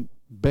call them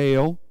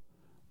Baal,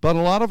 but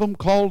a lot of them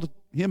called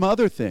him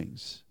other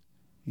things.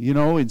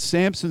 In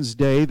Samson's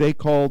day, they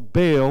called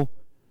Baal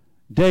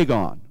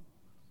Dagon.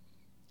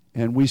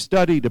 And we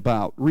studied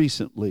about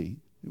recently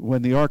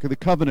when the Ark of the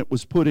Covenant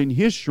was put in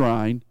his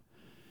shrine,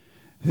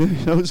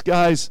 those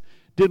guys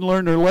didn't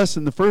learn their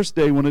lesson the first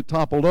day when it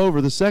toppled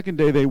over. The second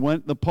day they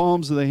went in the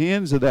palms of the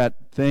hands of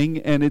that thing,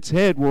 and its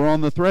head were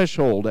on the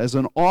threshold as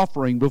an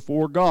offering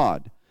before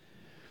God.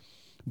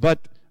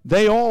 But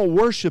they all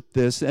worshiped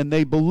this, and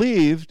they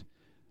believed,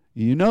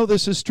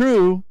 this is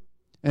true,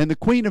 and the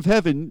Queen of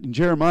Heaven, in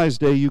Jeremiah's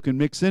day you can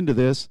mix into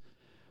this,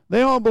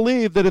 they all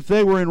believed that if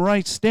they were in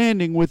right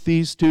standing with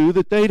these two,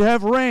 that they'd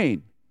have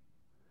rain,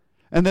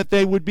 and that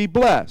they would be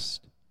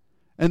blessed,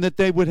 and that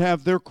they would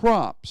have their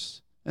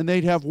crops, and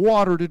they'd have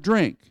water to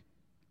drink.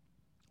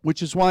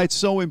 Which is why it's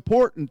so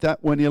important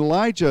that when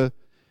Elijah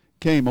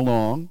came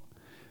along,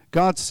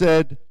 God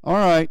said, all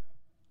right,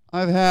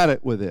 I've had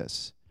it with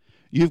this.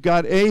 You've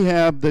got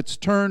Ahab that's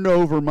turned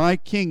over my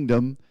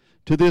kingdom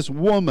to this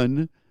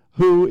woman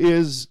who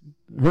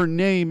her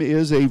name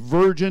is a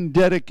virgin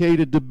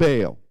dedicated to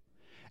Baal.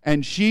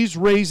 And she's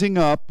raising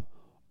up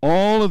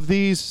all of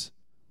these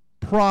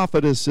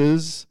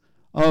prophetesses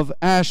of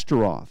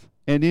Ashtaroth.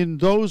 And in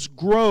those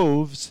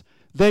groves,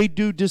 they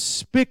do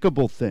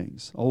despicable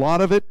things. A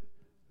lot of it,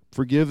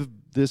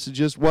 this is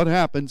just what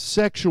happened,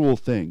 sexual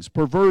things,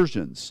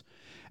 perversions.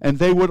 And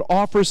they would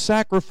offer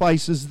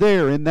sacrifices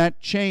there in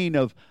that chain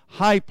of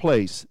high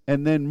place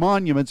and then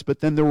monuments,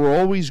 but then there were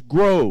always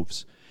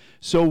groves.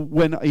 So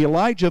when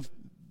Elijah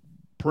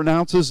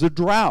pronounces a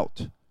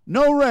drought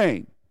No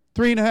rain.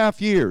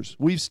 3.5 years.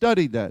 We've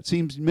studied that.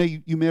 Seems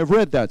you may have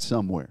read that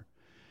somewhere.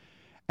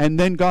 And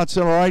then God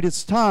said, all right,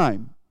 it's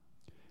time.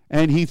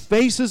 And he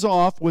faces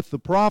off with the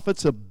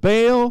prophets of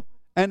Baal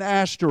and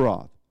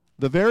Ashtaroth,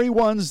 the very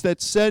ones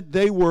that said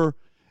they were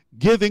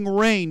giving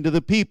rain to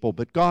the people,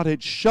 but God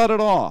had shut it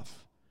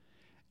off.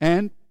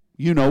 And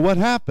you know what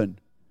happened,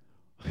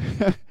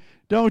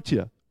 don't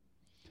you?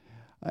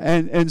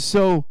 And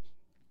so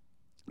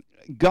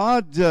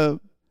God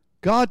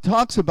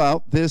talks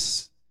about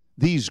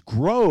these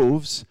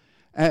groves,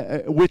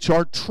 which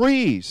are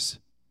trees,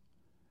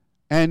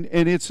 and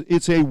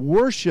it's a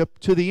worship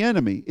to the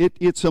enemy.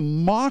 It's a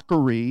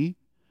mockery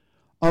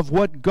of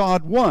what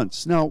God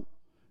wants. Now,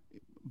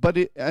 but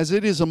as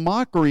it is a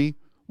mockery,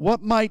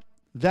 what might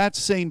that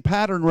same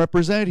pattern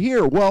represent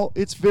here? Well,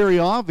 it's very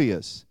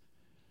obvious.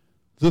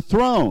 The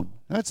throne,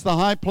 that's the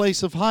high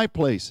place of high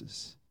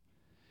places.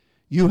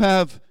 You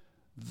have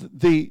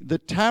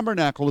the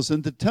tabernacles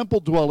and the temple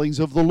dwellings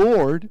of the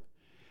Lord,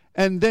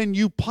 and then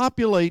you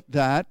populate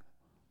that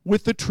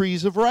with the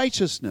trees of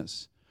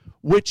righteousness,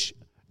 which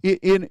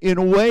in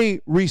a way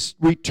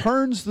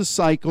returns the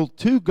cycle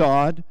to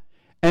God,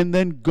 and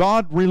then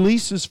God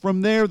releases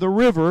from there the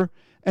river,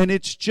 and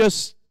it's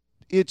just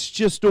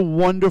a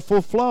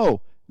wonderful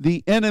flow.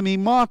 The enemy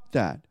mocked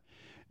that.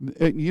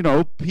 You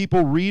know,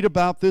 people read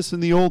about this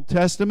in the Old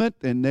Testament,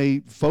 and they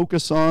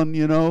focus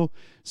on,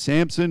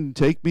 Samson,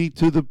 take me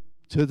to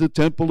the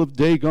temple of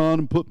Dagon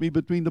and put me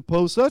between the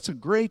posts. That's a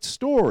great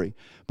story.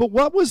 But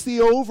what was the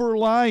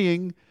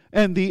overlying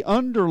and the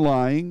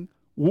underlying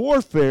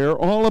warfare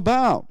all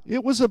about?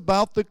 It was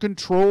about the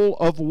control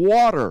of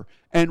water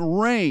and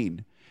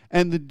rain,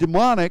 and the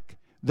demonic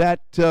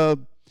that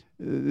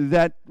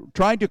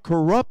tried to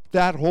corrupt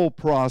that whole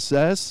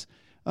process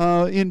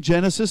in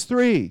Genesis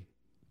 3.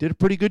 Did a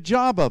pretty good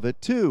job of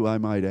it too, I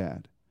might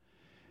add.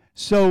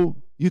 So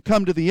you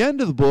come to the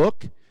end of the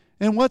book,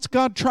 and what's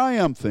God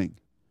triumphing?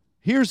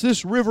 Here's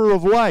this river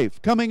of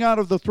life coming out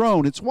of the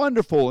throne. It's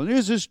wonderful. And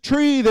there's this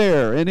tree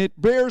there, and it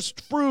bears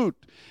fruit,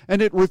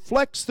 and it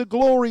reflects the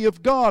glory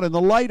of God and the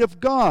light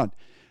of God.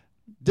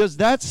 Does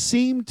that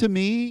seem to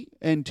me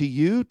and to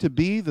you to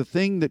be the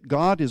thing that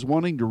God is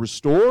wanting to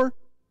restore?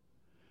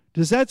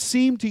 Does that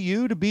seem to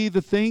you to be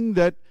the thing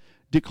that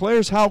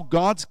declares how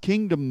God's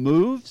kingdom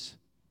moves?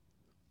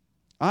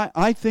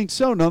 I think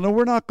so. No,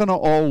 we're not going to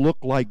all look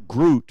like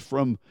Groot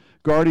from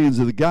Guardians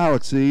of the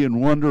Galaxy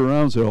and wander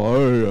around and say,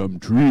 I am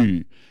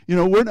tree.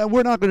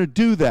 We're not going to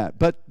do that.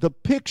 But the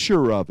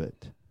picture of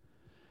it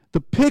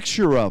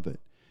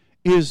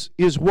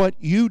is what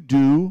you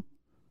do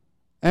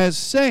as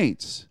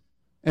saints,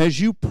 as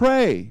you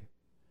pray.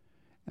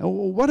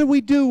 What do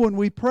we do when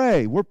we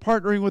pray? We're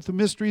partnering with the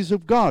mysteries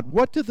of God.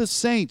 What do the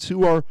saints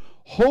who are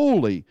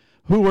holy,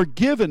 who are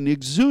given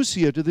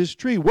exousia to this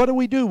tree, what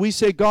do? We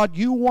say, God,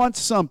 you want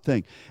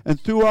something. And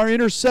through our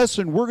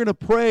intercession, we're going to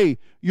pray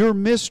your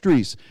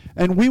mysteries.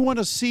 And we want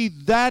to see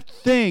that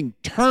thing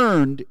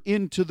turned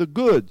into the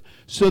good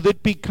so that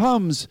it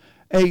becomes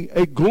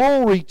a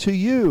glory to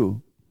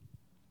you.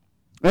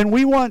 And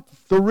we want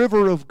the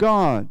river of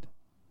God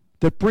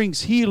that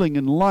brings healing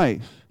and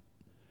life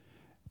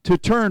to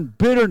turn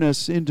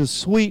bitterness into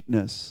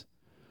sweetness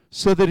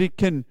so that it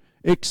can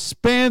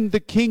expand the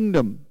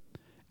kingdom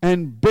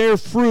and bear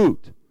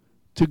fruit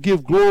to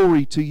give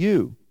glory to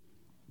you.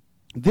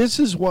 This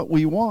is what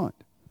we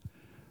want.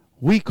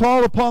 We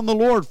call upon the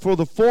Lord for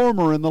the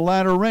former and the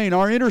latter rain.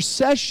 Our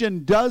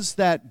intercession does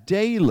that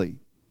daily.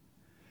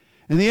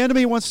 And the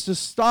enemy wants to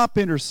stop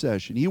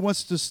intercession. He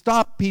wants to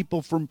stop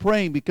people from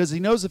praying because he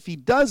knows if he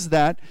does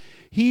that,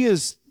 he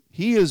is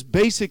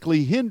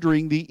basically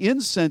hindering the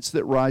incense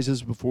that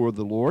rises before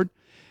the Lord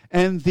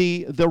and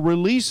the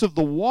release of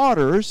the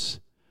waters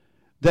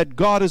that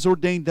God has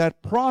ordained,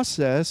 that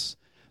process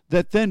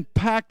that then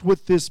packed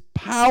with this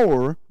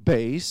power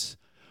base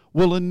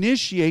will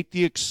initiate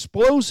the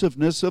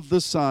explosiveness of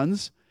the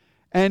sons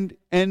and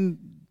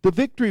the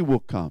victory will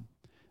come.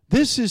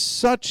 This is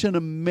such an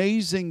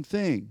amazing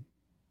thing.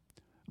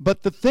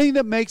 But the thing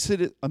that makes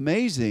it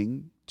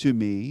amazing to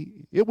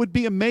me, it would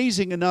be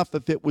amazing enough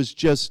if it was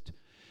just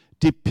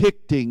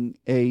depicting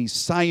a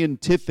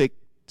scientific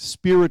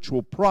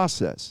spiritual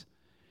process.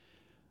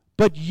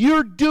 But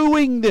you're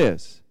doing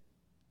this.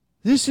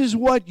 This is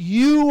what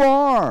you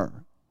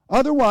are.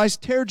 Otherwise,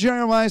 tear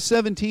Jeremiah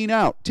 17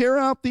 out. Tear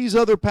out these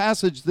other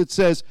passages that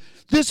says,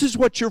 this is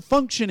what you're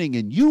functioning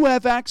in. You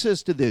have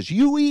access to this.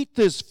 You eat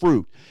this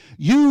fruit.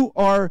 You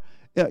are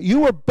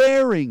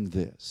bearing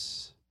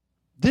this.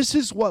 This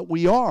is what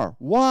we are.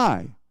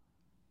 Why?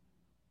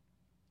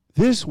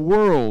 This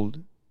world,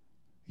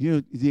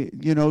 you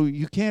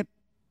can't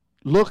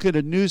look at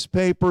a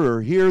newspaper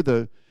or hear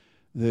the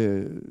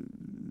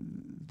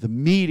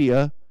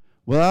media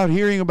without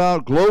hearing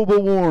about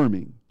global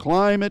warming,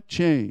 climate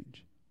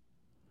change.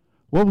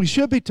 What we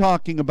should be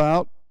talking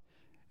about,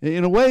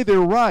 in a way they're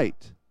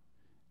right.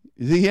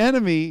 The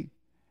enemy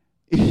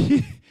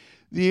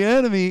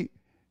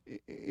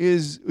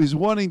is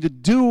wanting to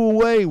do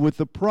away with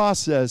the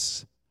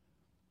process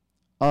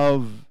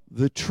of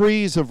the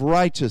trees of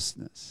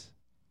righteousness.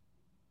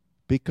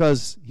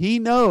 because he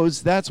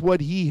knows that's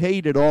what he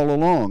hated all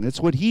along. It's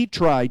what he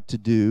tried to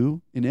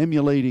do in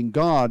emulating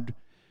God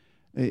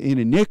in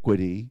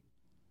iniquity.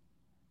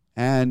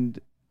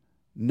 And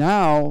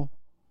now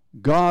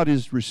God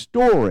is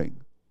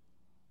restoring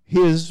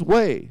his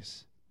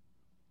ways.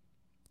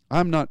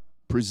 I'm not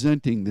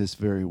presenting this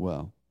very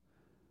well.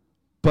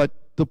 But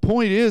the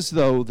point is,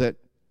 though, that,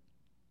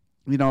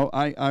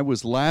 I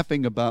was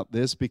laughing about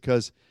this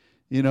because,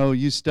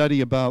 you study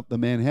about the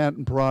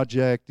Manhattan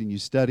Project and you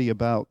study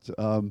about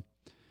the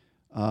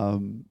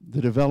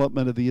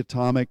development of the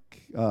atomic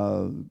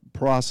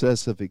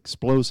process of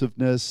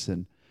explosiveness.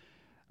 And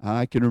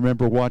I can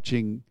remember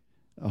watching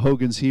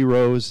Hogan's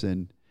Heroes,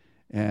 and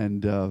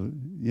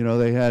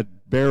they had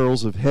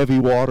barrels of heavy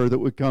water that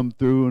would come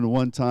through, and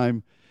one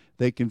time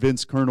they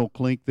convinced Colonel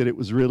Klink that it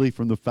was really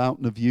from the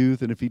fountain of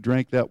youth, and if he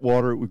drank that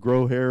water, it would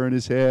grow hair in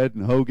his head,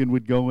 and Hogan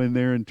would go in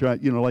there and try,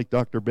 like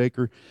Dr.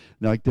 Baker,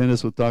 like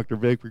Dennis with Dr.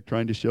 Baker,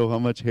 trying to show how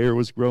much hair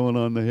was growing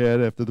on the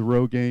head after the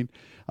Rogaine.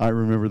 I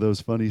remember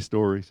those funny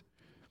stories.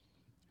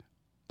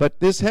 But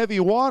this heavy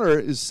water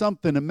is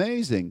something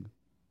amazing,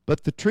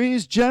 but the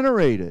trees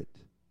generate it,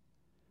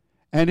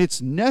 and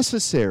it's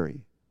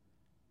necessary.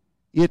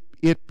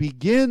 It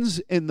begins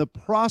in the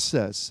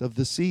process of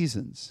the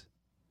seasons.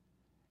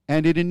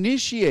 And it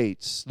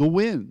initiates the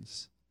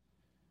winds.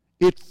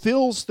 It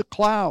fills the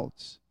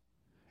clouds.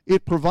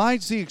 It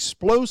provides the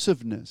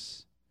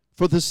explosiveness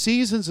for the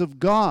seasons of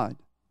God.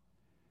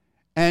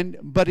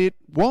 But it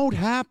won't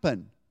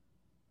happen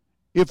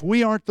if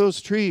we aren't those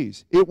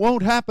trees. It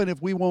won't happen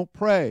if we won't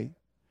pray.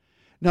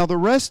 Now, the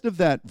rest of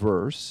that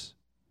verse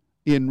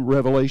in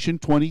Revelation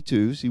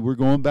 22, see, we're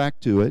going back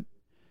to it.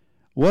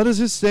 What does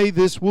it say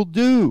this will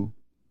do?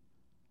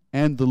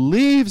 And the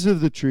leaves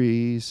of the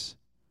trees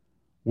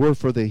were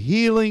for the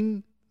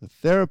healing, the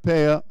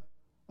therapia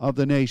of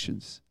the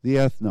nations, the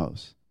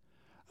ethnos.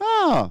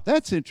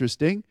 That's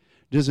interesting.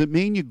 Does it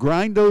mean you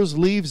grind those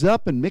leaves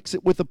up and mix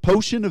it with a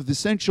potion of the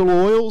essential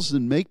oils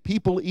and make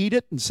people eat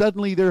it and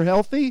suddenly they're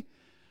healthy?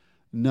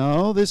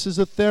 No, this is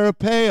a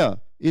therapia.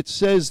 It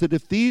says that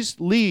if these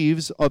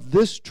leaves of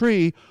this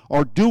tree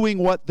are doing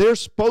what they're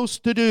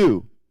supposed to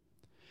do,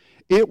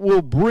 it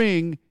will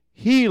bring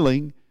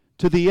healing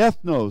to the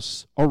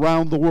ethnos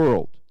around the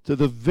world, to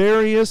the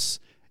various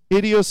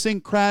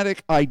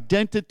idiosyncratic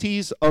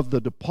identities of the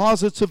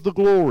deposits of the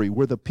glory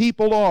where the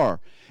people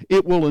are.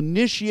 It will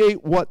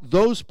initiate what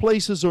those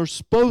places are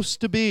supposed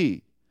to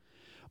be.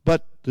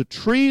 But the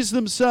trees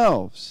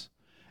themselves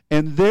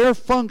and their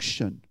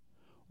function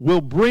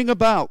will bring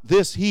about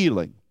this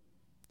healing.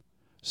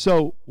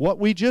 So what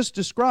we just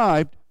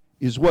described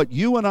is what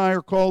you and I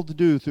are called to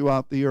do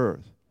throughout the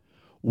earth.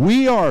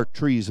 We are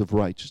trees of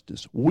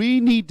righteousness.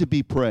 We need to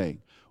be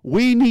praying.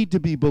 We need to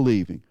be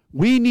believing.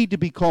 We need to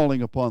be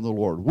calling upon the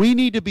Lord. We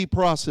need to be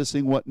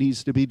processing what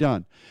needs to be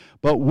done.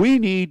 But we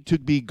need to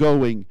be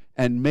going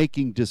and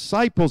making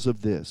disciples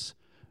of this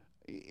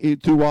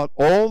throughout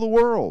all the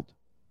world.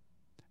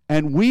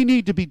 And we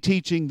need to be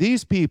teaching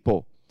these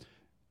people.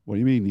 What do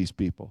you mean, these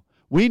people?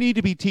 We need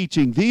to be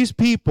teaching these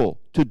people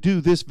to do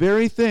this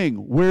very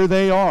thing where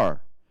they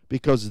are,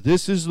 because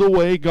this is the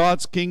way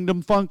God's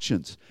kingdom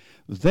functions.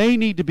 They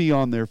need to be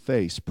on their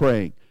face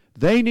praying.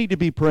 They need to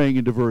be praying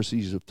in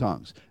diversities of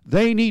tongues.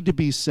 They need to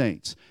be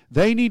saints.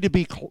 They need to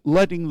be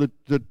letting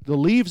the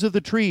leaves of the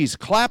trees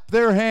clap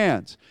their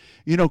hands.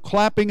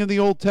 Clapping in the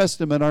Old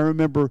Testament, I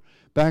remember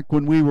back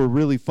when we were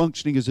really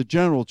functioning as a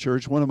general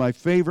church, one of my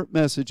favorite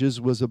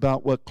messages was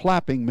about what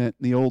clapping meant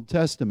in the Old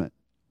Testament.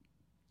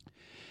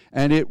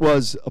 And it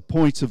was a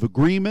point of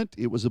agreement.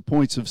 It was a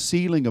point of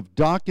sealing of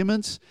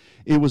documents.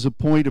 It was a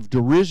point of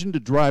derision to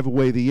drive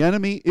away the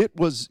enemy. It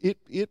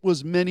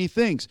was many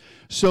things.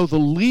 So the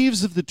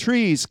leaves of the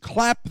trees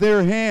clap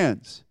their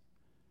hands.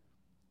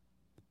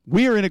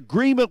 We are in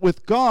agreement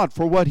with God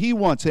for what He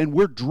wants, and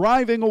we're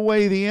driving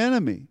away the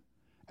enemy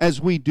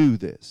as we do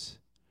this.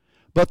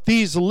 But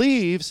these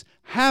leaves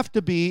have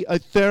to be a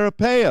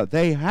therapia.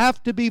 They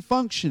have to be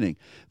functioning.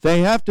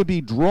 They have to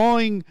be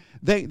drawing.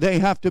 They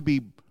have to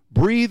be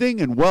breathing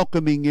and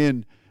welcoming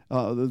in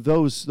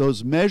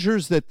those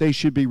measures that they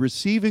should be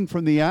receiving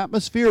from the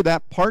atmosphere,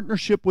 that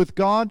partnership with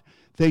God.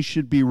 They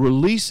should be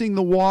releasing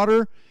the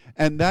water,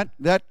 and that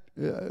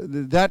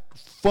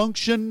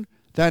function,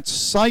 that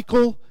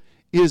cycle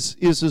is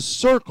a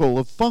circle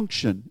of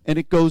function, and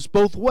it goes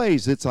both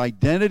ways. It's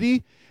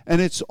identity,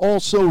 and it's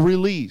also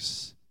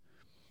release.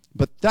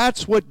 But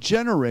that's what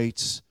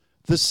generates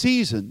the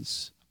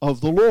seasons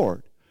of the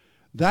Lord.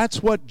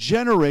 That's what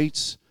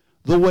generates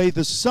the way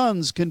the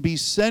suns can be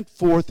sent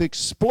forth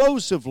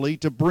explosively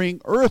to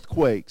bring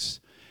earthquakes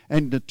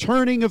and the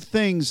turning of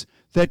things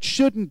that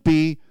shouldn't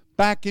be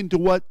back into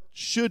what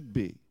should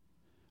be.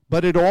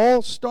 But it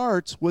all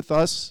starts with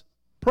us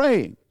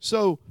praying.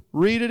 So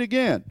read it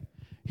again.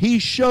 He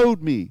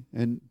showed me,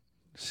 and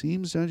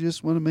seems I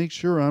just want to make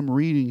sure I'm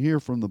reading here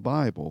from the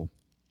Bible.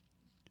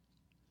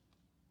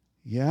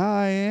 Yeah,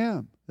 I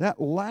am.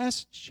 That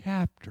last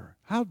chapter.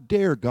 How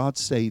dare God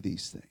say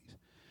these things?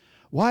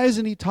 Why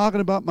isn't He talking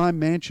about my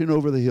mansion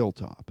over the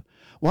hilltop?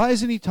 Why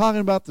isn't he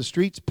talking about the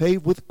streets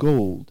paved with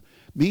gold?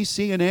 Me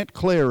seeing Aunt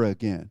Clara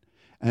again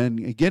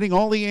and getting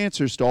all the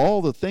answers to all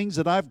the things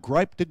that I've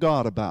griped to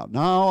God about.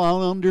 Now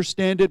I'll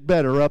understand it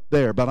better up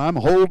there, but I'm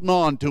holding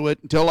on to it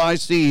until I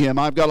see him.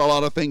 I've got a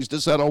lot of things to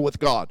settle with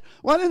God.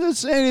 Why didn't it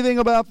say anything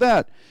about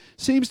that?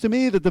 Seems to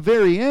me that at the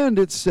very end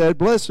it said,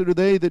 blessed are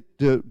they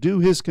that do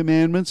his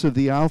commandments, of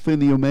the Alpha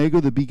and the Omega,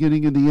 the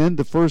beginning and the end,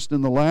 the first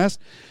and the last.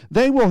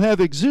 They will have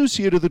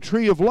exousia to the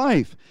tree of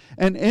life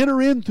and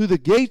enter in through the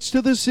gates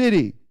to the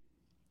city.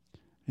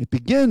 It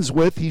begins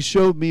with, he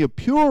showed me a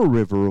pure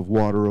river of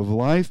water of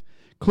life,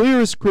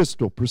 clear as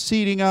crystal,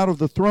 proceeding out of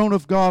the throne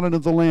of God and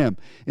of the Lamb.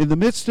 In the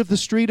midst of the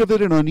street of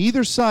it, and on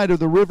either side of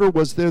the river,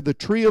 was there the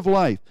tree of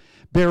life,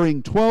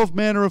 bearing 12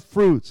 manner of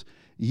fruits,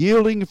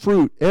 yielding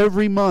fruit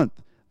every month.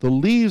 The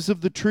leaves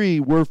of the tree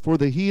were for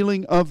the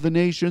healing of the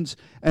nations,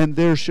 and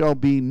there shall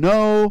be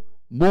no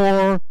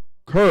more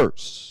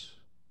curse.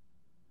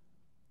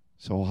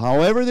 So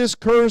however this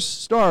curse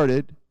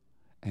started,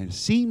 and it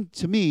seemed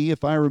to me,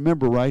 if I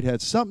remember right, had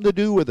something to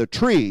do with a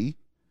tree,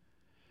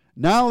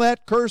 now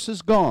that curse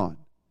is gone.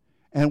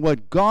 And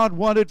what God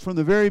wanted from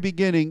the very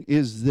beginning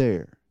is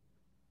there.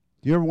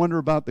 Do you ever wonder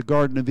about the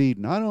Garden of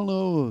Eden? I don't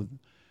know.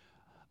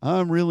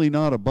 I'm really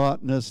not a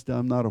botanist.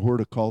 I'm not a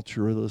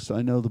horticulturalist.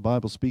 I know the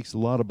Bible speaks a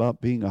lot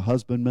about being a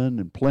husbandman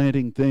and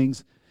planting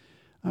things.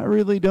 I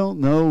really don't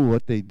know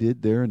what they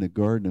did there in the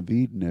Garden of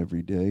Eden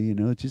every day. You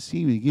know, it just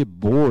seems to get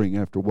boring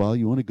after a while.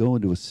 You want to go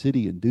into a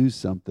city and do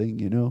something,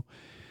 you know.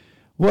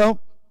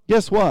 Well,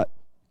 guess what?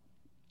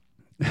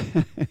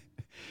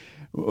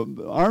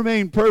 Our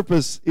main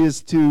purpose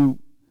is to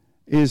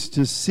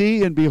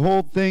see and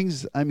behold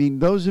things. I mean,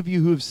 those of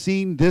you who have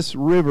seen this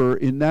river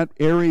in that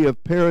area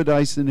of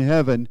paradise in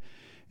heaven,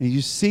 and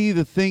you see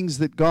the things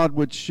that God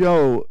would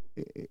show,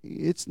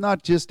 it's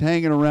not just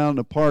hanging around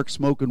the park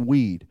smoking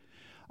weed.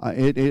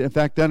 In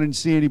fact, I didn't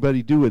see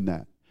anybody doing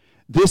that.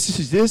 This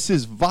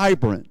is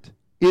vibrant.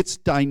 It's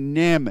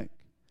dynamic.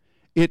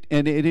 It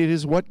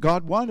is what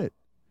God wanted.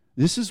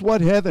 This is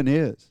what heaven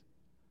is.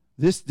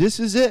 This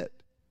is it.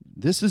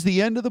 This is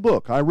the end of the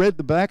book. I read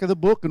the back of the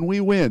book and we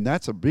win.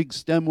 That's a big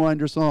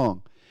Stemwinder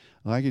song.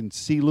 I can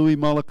see Louis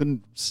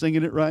Mulliken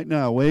singing it right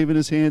now, waving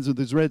his hands with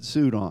his red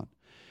suit on.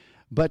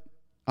 But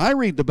I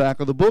read the back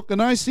of the book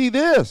and I see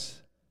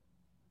this.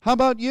 How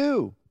about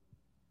you?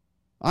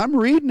 I'm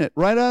reading it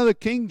right out of the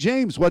King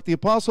James, what the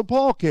Apostle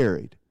Paul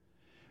carried.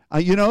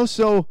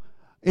 So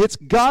it's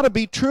got to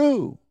be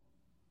true.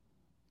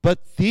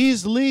 But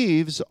these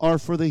leaves are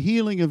for the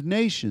healing of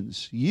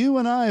nations. You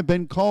and I have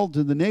been called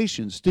to the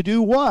nations. To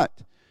do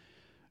what?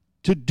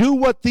 To do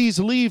what these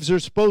leaves are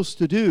supposed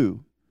to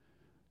do.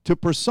 To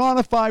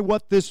personify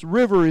what this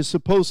river is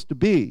supposed to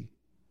be.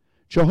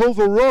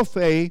 Jehovah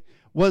Rophe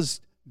was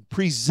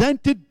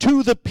presented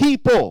to the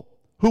people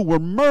who were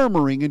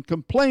murmuring and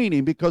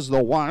complaining because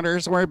the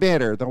waters were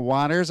bitter. The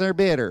waters are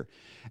bitter.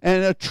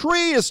 And a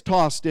tree is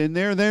tossed in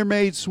there, they're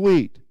made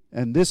sweet.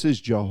 And this is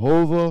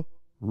Jehovah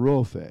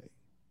Rophe.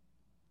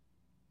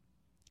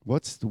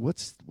 What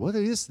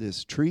is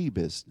this tree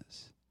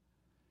business?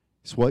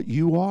 It's what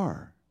you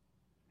are.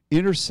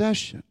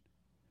 Intercession.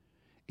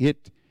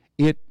 It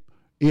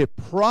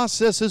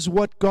processes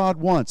what God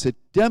wants. It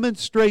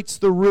demonstrates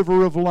the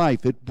river of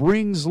life. It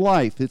brings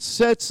life. It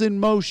sets in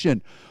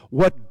motion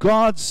what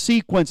God's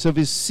sequence of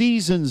his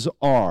seasons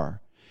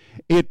are.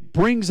 It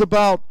brings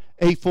about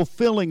a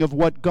fulfilling of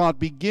what God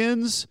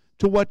begins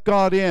to what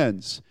God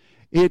ends.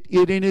 It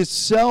in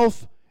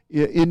itself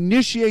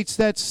initiates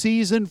that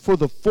season for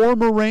the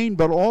former rain,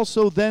 but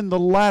also then the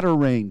latter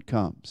rain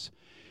comes.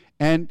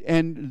 And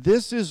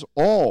this is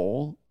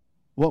all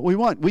what we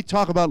want. We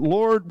talk about,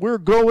 Lord, we're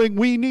going,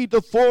 we need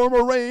the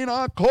former rain.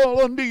 I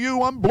call unto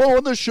you. I'm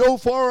blowing the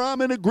shofar.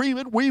 I'm in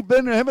agreement. We've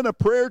been having a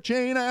prayer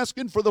chain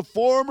asking for the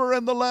former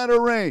and the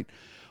latter rain.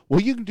 Well,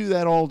 you can do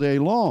that all day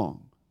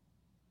long.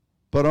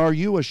 But are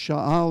you a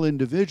Sha'al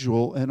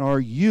individual, and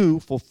are you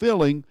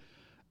fulfilling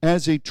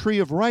as a tree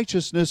of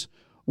righteousness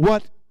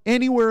what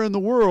anywhere in the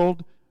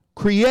world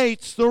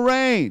creates the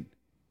rain?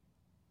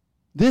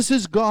 This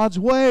is God's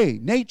way.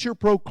 Nature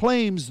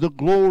proclaims the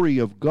glory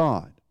of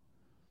God.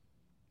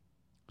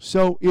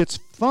 So it's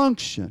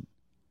function,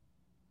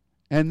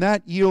 and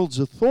that yields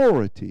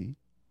authority.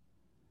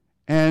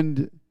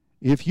 And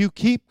if you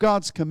keep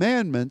God's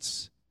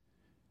commandments,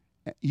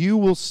 you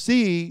will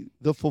see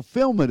the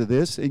fulfillment of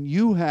this, and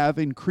you have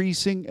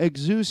increasing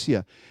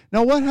exousia.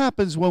 Now, what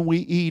happens when we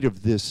eat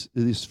of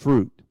this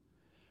fruit?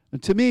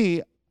 And to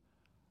me,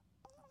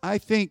 I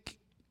think,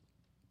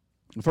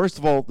 first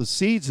of all, the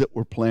seeds that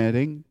we're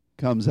planting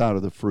comes out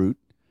of the fruit.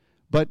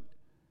 But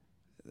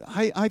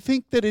I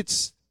think that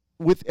it's,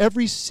 with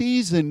every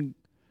season,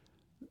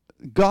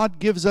 God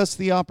gives us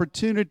the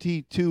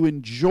opportunity to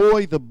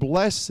enjoy the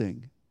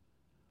blessing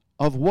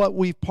of what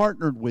we've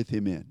partnered with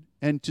him in.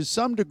 And to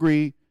some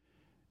degree,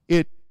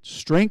 it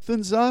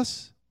strengthens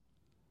us,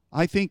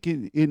 I think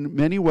in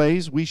many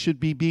ways we should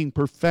be being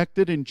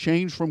perfected and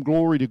changed from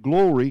glory to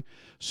glory.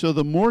 So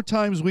the more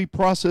times we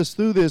process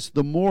through this,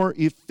 the more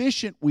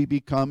efficient we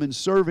become in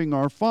serving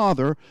our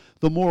Father,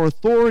 the more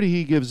authority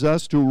He gives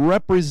us to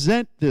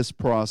represent this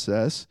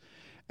process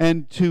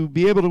and to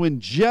be able to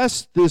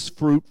ingest this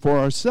fruit for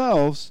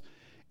ourselves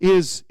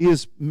is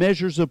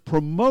measures of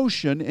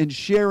promotion and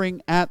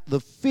sharing at the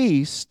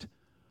feast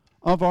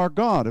of our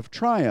God of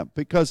triumph.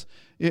 Because,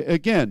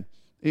 again,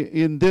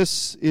 in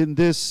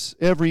this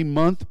every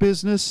month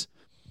business,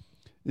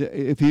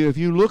 if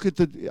you look at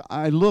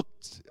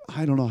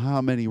I don't know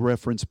how many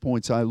reference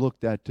points I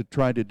looked at to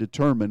try to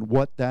determine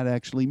what that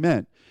actually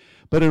meant,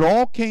 but it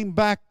all came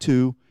back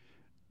to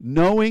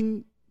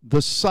knowing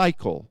the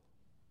cycle,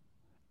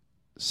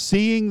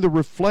 seeing the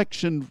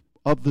reflection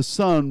of the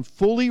sun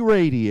fully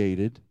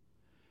radiated,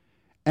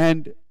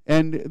 and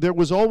there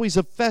was always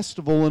a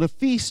festival and a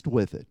feast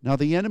with it. Now,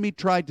 the enemy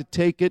tried to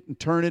take it and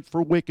turn it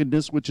for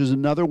wickedness, which is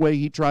another way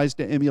he tries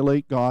to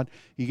emulate God.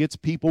 He gets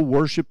people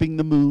worshiping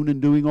the moon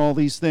and doing all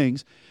these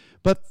things.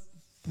 But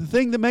the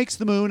thing that makes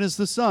the moon is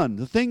the sun.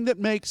 The thing that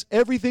makes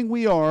everything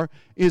we are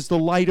is the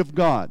light of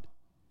God.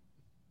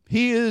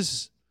 He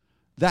is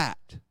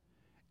that.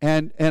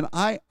 And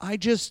I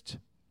just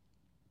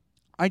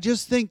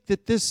think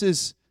that this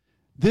is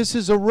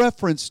a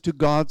reference to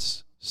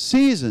God's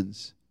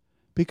seasons.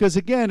 Because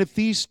again, if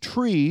these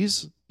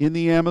trees in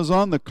the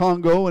Amazon, the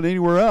Congo, and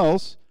anywhere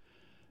else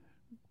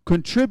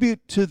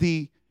contribute to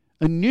the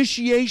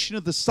initiation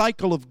of the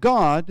cycle of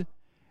God,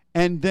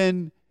 and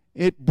then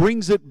it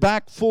brings it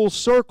back full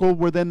circle,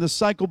 where then the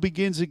cycle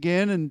begins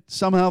again, and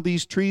somehow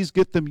these trees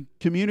get to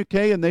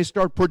communicate, and they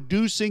start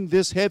producing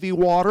this heavy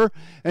water,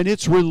 and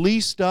it's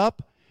released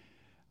up.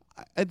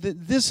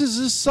 This is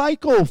a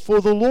cycle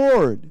for the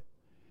Lord.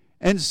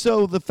 And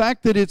so the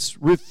fact that it's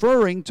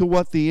referring to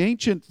what the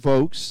ancient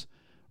folks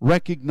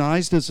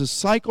recognized as a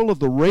cycle of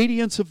the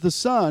radiance of the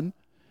sun,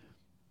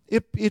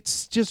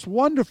 it's just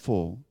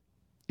wonderful.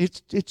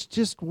 It's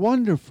just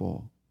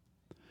wonderful.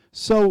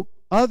 So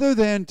other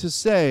than to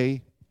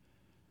say,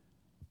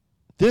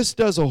 this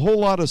does a whole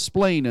lot of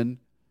splaining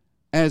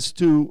as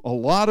to a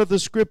lot of the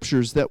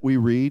scriptures that we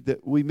read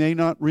that we may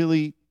not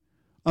really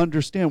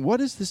understand.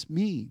 What does this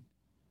mean?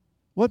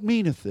 What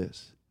meaneth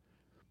this?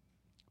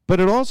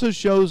 But it also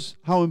shows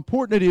how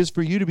important it is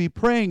for you to be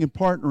praying and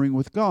partnering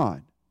with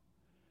God.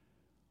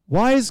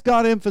 Why is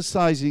God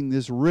emphasizing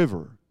this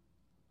river?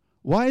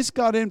 Why is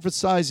God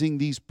emphasizing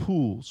these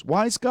pools?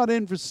 Why is God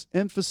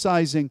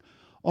emphasizing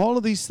all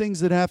of these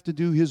things that have to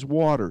do His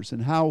waters,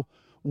 and how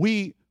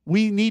we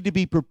need to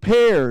be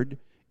prepared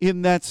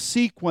in that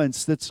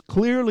sequence that's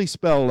clearly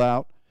spelled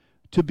out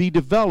to be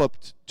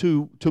developed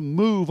to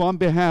move on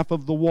behalf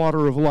of the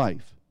water of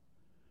life?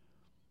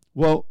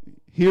 Well,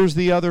 here's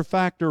the other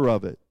factor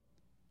of it.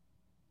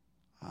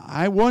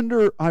 I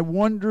wonder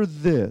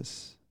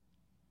this.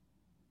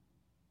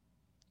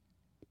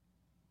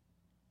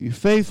 You're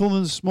faithful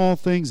in the small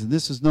things, and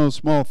this is no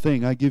small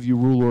thing. I give you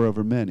ruler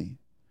over many.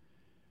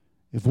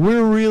 If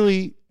we're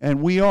really,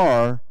 and we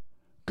are,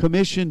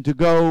 commissioned to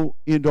go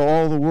into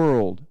all the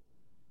world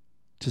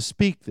to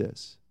speak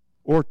this,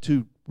 or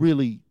to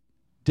really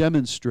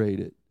demonstrate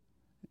it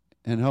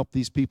and help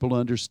these people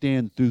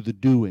understand through the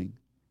doing.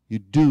 You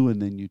do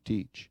and then you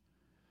teach.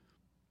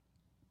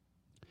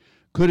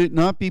 Could it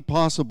not be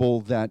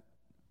possible that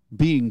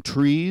being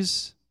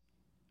trees,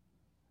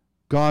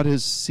 God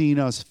has seen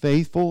us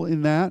faithful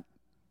in that,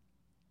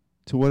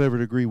 to whatever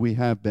degree we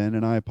have been,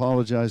 and I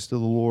apologize to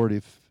the Lord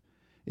if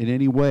in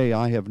any way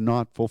I have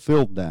not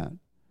fulfilled that.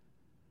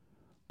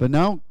 But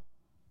now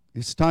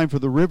it's time for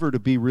the river to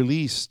be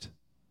released,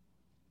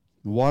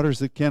 the waters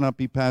that cannot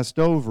be passed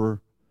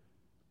over.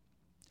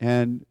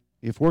 And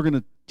if we're going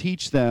to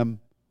teach them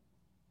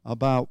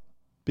about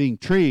being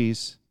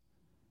trees,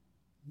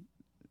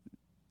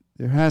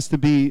 there has to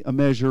be a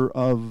measure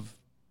of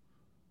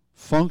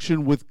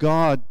function with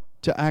God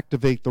to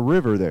activate the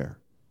river there.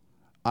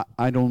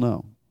 I don't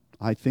know.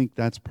 I think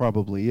that's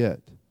probably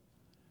it.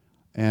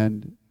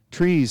 And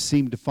trees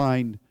seem to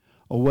find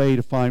a way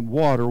to find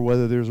water,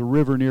 whether there's a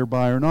river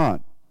nearby or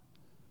not.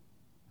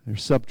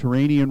 There's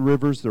subterranean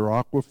rivers, there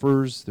are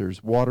aquifers,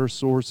 there's water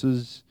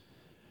sources.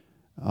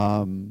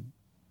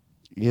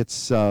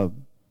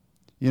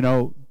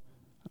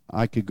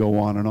 I could go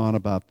on and on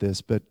about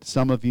this, but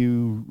some of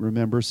you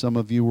remember, some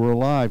of you were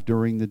alive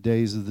during the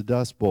days of the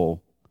Dust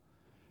Bowl.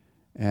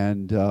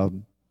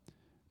 And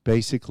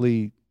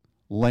basically,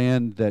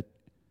 land that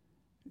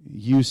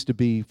used to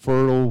be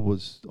fertile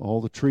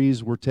all the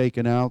trees were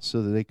taken out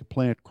so that they could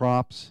plant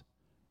crops.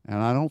 And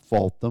I don't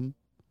fault them.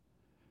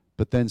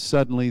 But then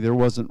suddenly there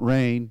wasn't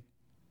rain,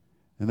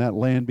 and that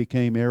land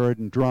became arid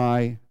and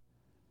dry,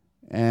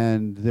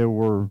 and there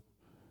were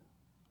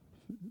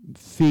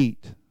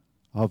feet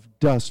of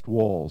dust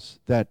walls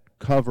that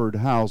covered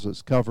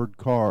houses, covered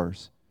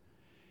cars.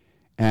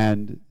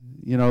 And,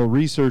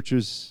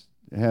 researchers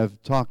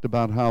have talked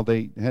about how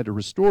they had to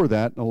restore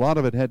that, and a lot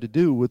of it had to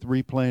do with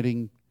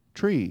replanting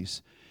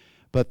trees.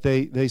 But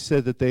they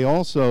said that they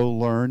also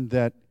learned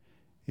that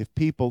If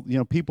people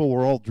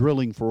were all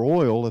drilling for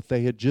oil, if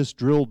they had just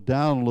drilled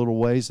down a little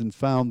ways and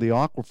found the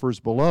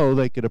aquifers below,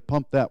 they could have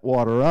pumped that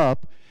water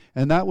up,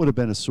 and that would have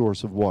been a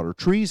source of water.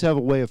 Trees have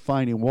a way of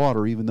finding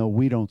water even though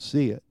we don't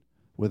see it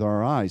with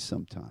our eyes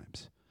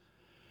sometimes.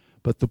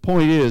 But the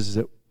point is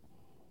that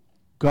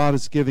God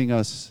is giving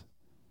us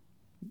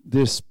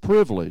this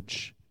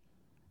privilege,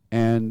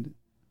 and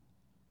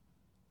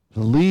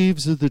the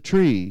leaves of the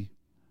tree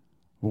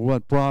were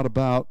what brought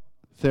about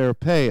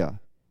Therapea,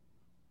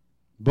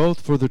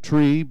 both for the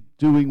tree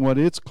doing what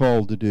it's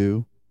called to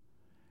do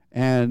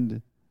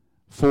and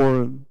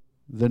for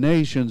the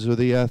nations or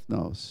the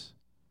ethnos.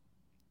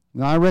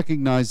 Now, I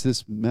recognize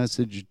this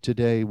message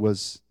today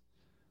was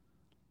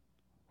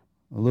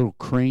a little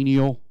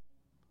cranial,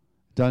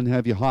 doesn't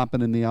have you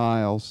hopping in the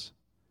aisles,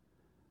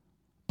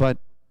 but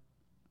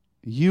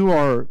you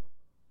are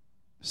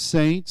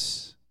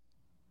saints,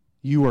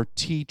 you are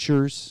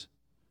teachers,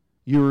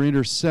 you are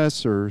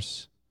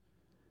intercessors.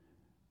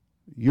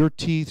 Your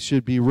teeth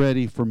should be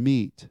ready for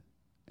meat.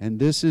 And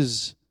this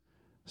is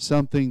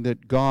something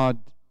that God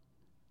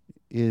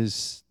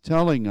is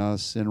telling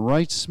us, and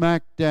right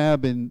smack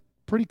dab in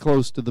pretty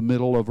close to the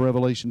middle of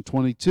Revelation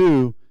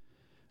 22,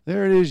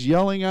 there it is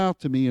yelling out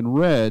to me in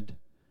red,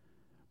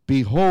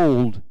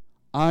 "Behold,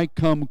 I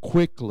come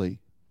quickly."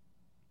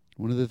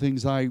 One of the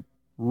things I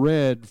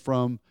read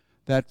from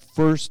that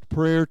first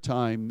prayer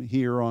time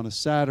here on a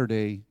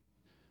Saturday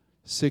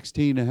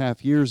 16 and a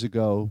half years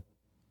ago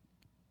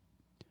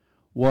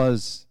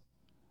was,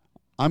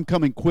 I'm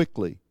coming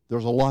quickly.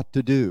 There's a lot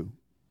to do.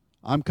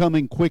 I'm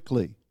coming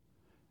quickly.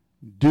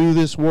 Do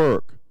this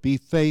work. Be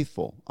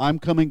faithful. I'm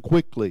coming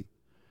quickly.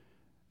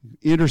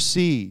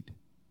 Intercede.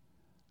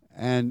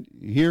 And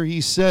here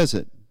he says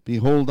it,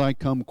 "Behold, I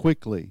come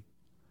quickly."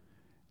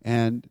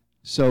 And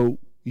so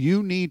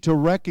you need to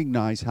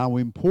recognize how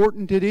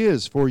important it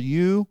is for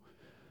you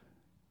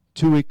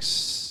to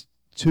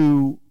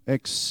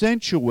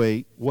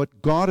accentuate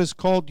what God has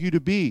called you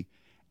to be,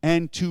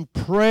 and to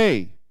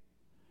pray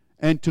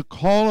and to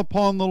call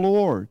upon the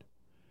Lord,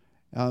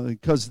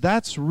 because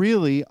that's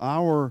really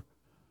our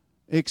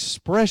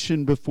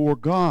expression before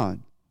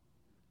God.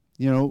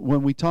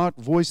 When we talk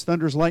voice,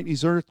 thunders,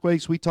 lightnings,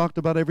 earthquakes, we talked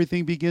about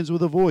everything begins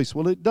with a voice.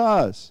 Well, it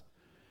does.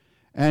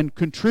 And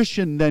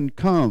contrition then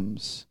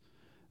comes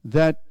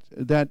that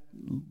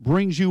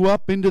brings you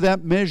up into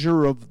that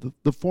measure of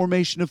the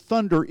formation of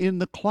thunder in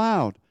the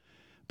cloud.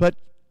 But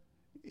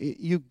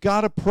you've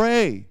got to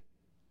pray.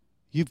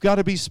 You've got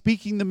to be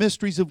speaking the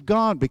mysteries of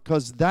God,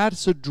 because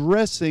that's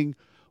addressing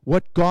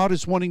what God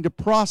is wanting to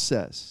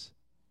process.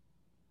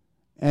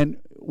 And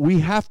we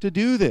have to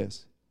do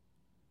this.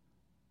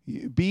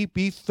 Be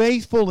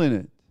faithful in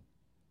it.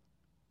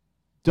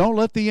 Don't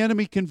let the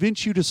enemy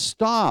convince you to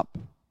stop.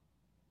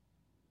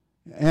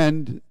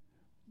 And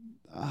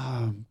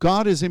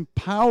God is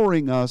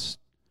empowering us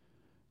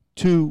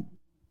to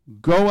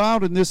go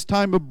out in this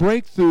time of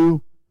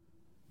breakthrough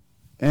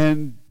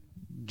and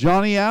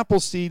Johnny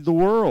Appleseed the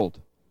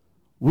world.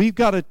 We've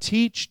got to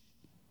teach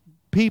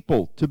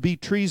people to be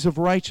trees of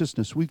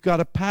righteousness. We've got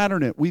to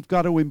pattern it. We've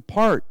got to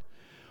impart.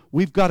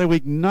 We've got to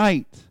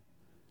ignite.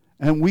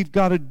 And we've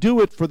got to do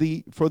it for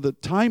the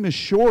time is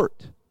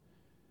short.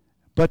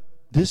 But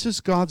this is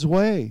God's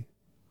way.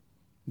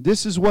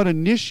 This is what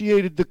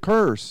initiated the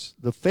curse,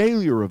 the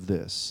failure of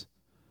this,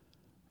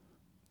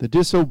 the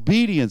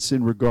disobedience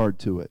in regard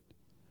to it.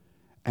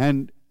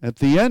 And at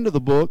the end of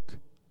the book,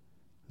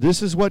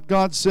 this is what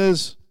God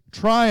says,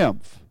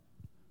 triumph.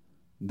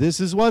 This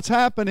is what's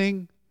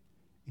happening.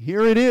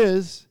 Here it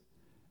is.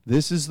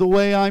 This is the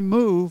way I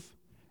move.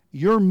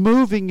 You're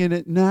moving in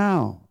it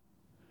now.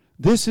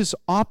 This is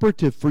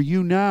operative for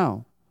you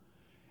now.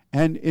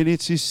 And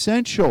it's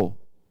essential.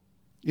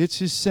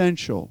 It's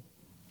essential.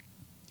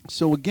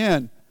 So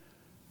again,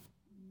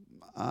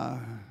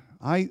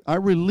 I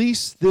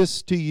release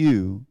this to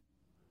you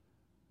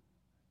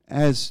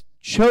as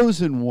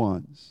chosen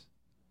ones,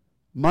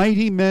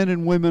 mighty men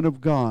and women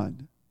of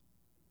God.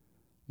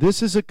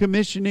 This is a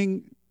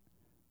commissioning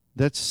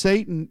that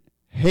Satan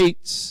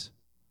hates.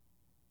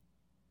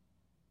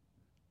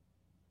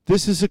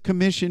 This is a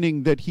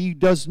commissioning that he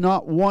does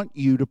not want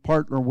you to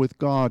partner with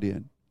God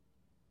in.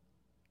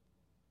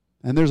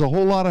 And there's a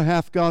whole lot of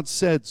half-God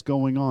saids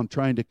going on,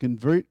 trying to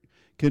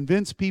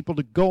convince people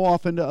to go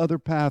off into other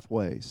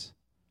pathways.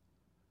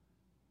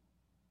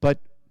 But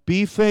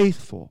be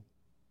faithful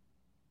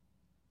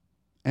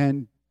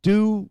and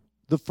do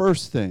the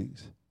first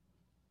things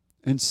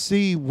and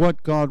see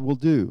what God will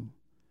do.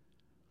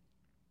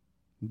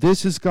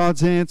 This is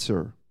God's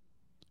answer.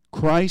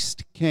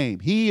 Christ came.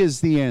 He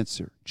is the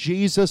answer.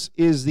 Jesus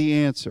is the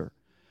answer.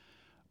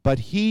 But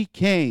he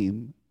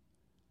came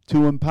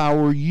to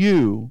empower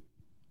you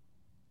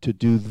to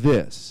do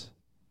this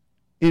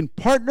in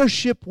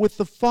partnership with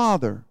the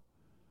Father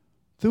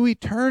through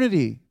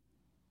eternity.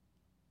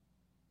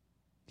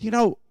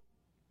 You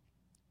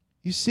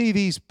see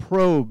these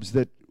probes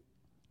that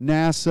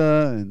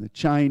NASA and the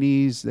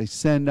Chinese, they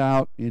send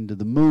out into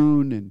the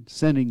moon and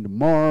sending to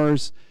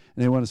Mars,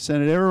 and they want to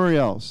send it everywhere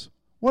else.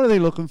 What are they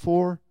looking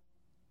for?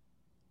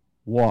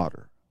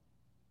 water.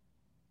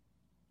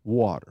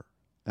 Water.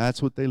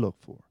 That's what they look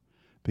for.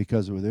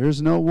 Because where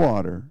there's no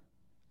water,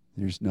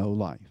 there's no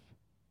life.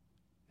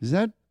 Does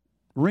that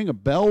ring a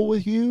bell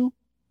with you?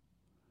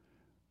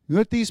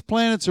 What these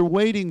planets are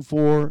waiting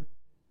for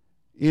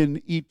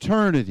in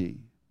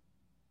eternity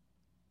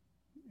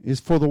is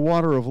for the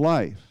water of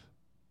life.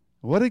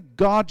 What did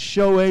God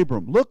show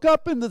Abram? Look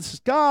up in the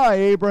sky,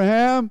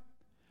 Abraham.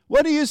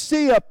 What do you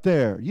see up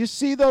there? You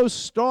see those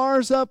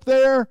stars up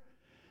there?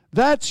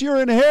 That's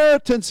your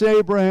inheritance,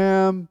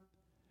 Abraham.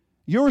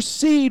 Your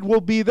seed will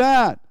be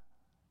that.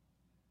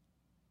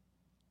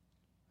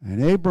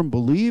 And Abram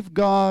believed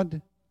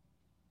God,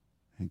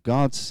 and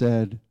God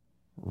said,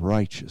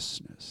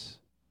 righteousness.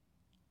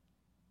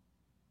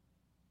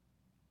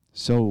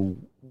 So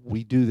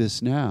we do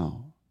this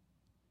now.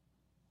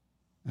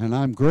 And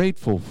I'm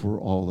grateful for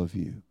all of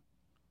you.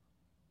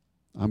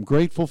 I'm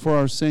grateful for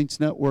our Saints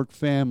Network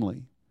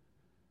family,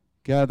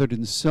 gathered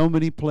in so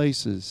many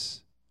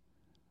places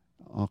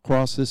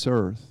across this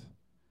earth.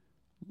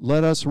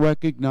 Let us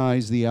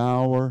recognize the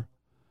hour.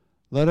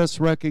 Let us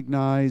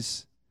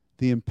recognize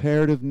the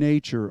imperative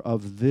nature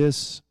of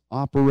this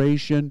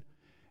operation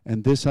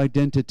and this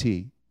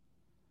identity.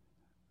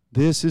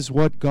 This is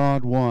what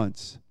God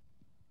wants.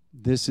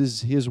 This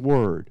is His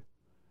Word.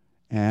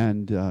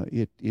 And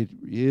it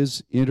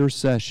is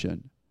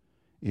intercession.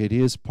 It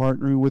is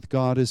partnering with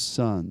God as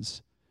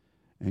sons.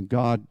 And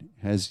God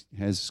has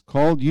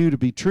called you to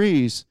be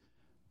trees,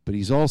 but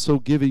He's also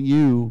given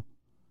you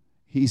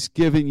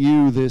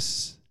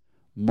this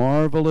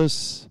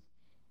marvelous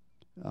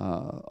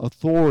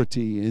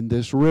authority in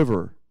this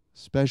river.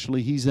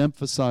 Especially, He's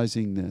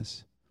emphasizing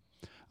this.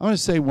 I want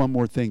to say one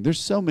more thing. There's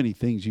so many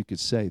things you could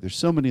say. There's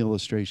so many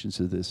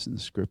illustrations of this in the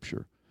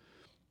Scripture.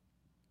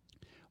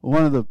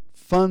 One of the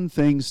fun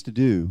things to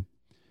do,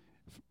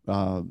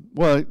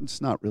 well, it's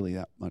not really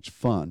that much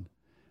fun,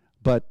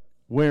 but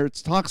where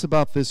it talks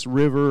about this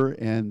river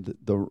and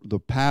the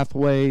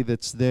pathway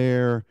that's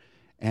there,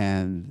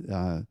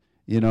 and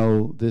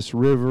this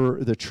river,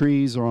 the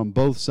trees are on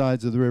both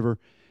sides of the river.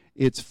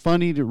 It's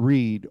funny to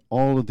read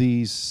all of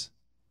these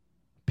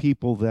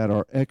people that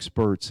are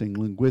experts in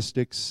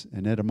linguistics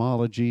and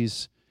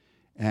etymologies,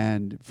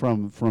 and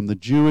from the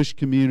Jewish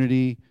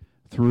community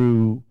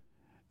through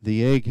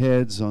the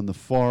eggheads on the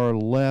far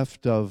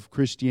left of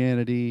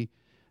Christianity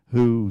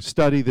who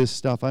study this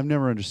stuff. I've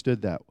never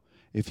understood that.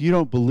 If you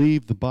don't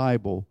believe the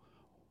Bible,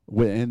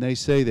 and they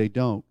say they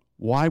don't,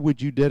 why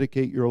would you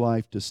dedicate your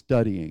life to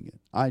studying it?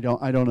 I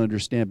don't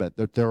understand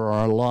that. There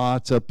are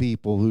lots of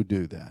people who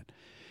do that.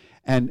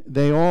 And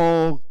they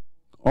all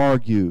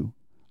argue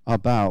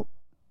about,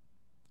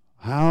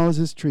 how is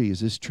this tree? Is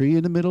this tree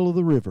in the middle of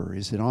the river?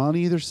 Is it on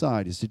either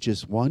side? Is it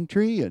just one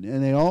tree?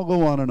 And they all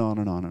go on and on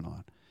and on and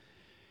on.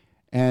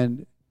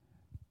 And,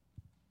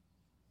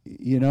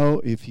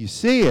 if you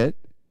see it,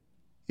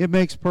 it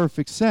makes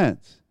perfect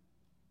sense.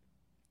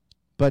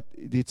 But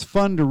it's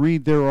fun to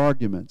read their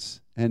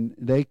arguments. And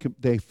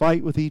they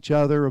fight with each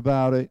other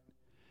about it.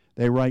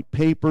 They write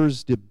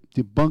papers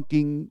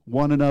debunking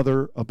one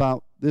another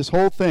about this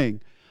whole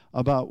thing,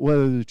 about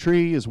whether the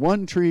tree is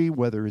one tree,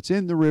 whether it's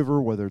in the river,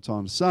 whether it's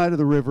on the side of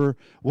the river.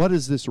 What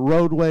is this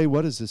roadway?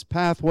 What is this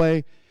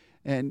pathway?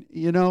 And,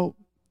 how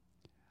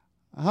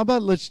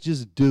about let's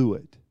just do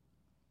it?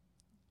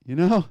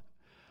 How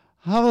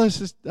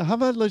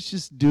about let's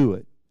just do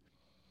it?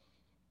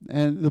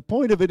 And the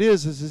point of it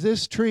is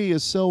this tree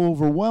is so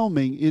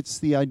overwhelming. It's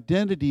the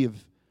identity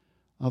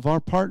of our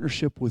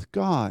partnership with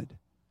God.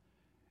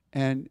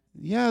 And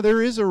yeah,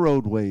 there is a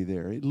roadway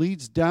there. It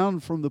leads down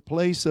from the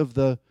place of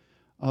the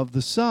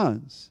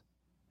sons.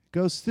 It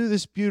goes through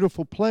this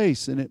beautiful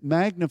place, and it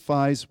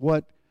magnifies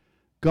what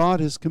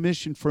God has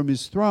commissioned from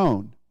His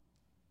throne.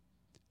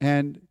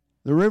 And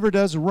the river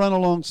does run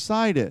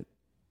alongside it.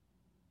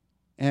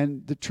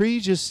 And the tree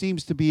just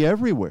seems to be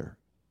everywhere.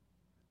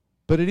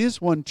 But it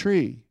is one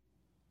tree.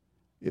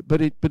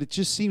 But it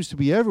just seems to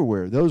be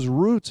everywhere. Those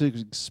roots have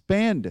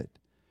expanded.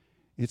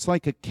 It's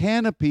like a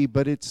canopy,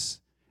 but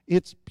it's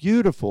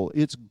beautiful.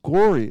 It's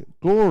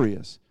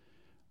glorious.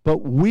 But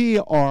we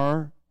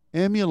are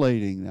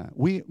emulating that.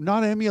 We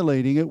not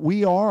emulating it.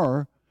 We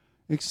are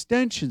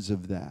extensions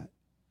of that.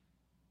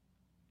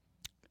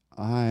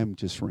 I'm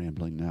just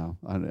rambling now.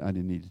 I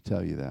didn't need to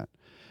tell you that.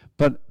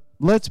 But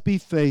let's be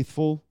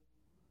faithful.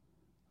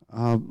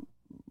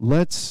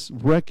 Let's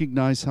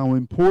recognize how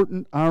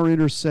important our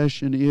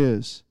intercession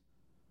is.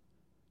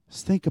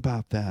 Let's think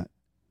about that.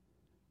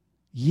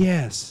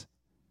 Yes,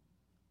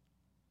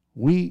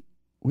 we're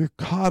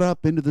caught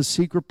up into the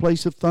secret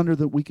place of thunder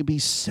that we can be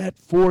set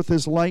forth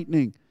as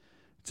lightning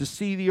to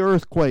see the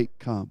earthquake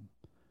come.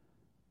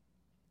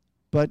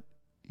 But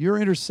your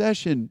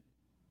intercession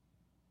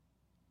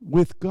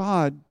with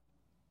God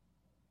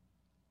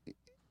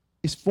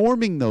is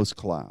forming those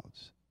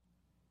clouds.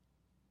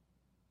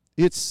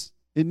 It's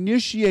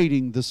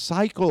initiating the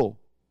cycle.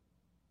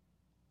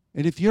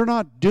 And if you're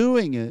not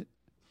doing it,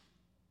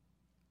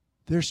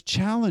 there's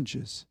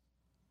challenges.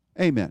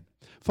 Amen.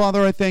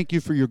 Father, I thank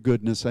you for your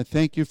goodness. I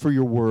thank you for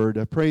your word.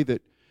 I pray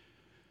that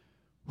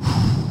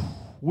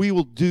we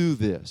will do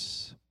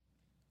this.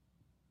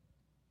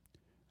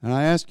 And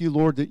I ask you,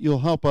 Lord, that you'll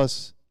help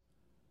us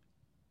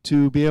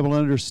to be able to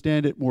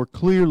understand it more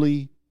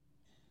clearly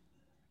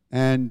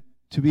and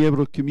to be able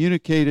to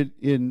communicate it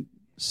in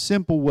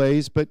simple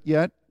ways, but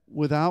yet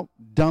without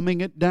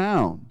dumbing it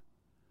down.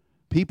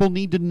 People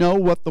need to know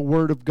what the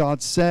Word of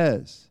God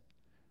says.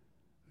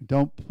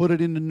 Don't put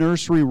it into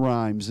nursery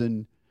rhymes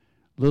and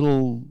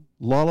little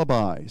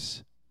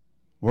lullabies,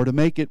 or to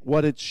make it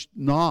what it's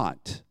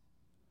not,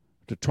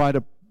 to try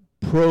to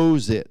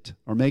prose it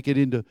or make it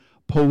into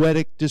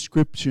poetic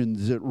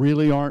descriptions that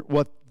really aren't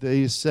what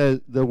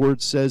the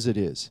Word says it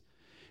is.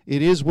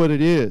 It is what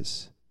it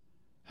is.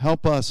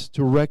 Help us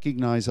to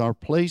recognize our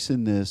place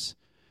in this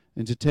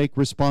and to take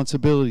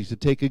responsibility, to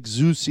take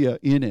exousia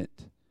in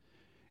it.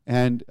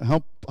 And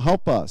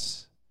help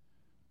us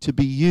to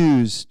be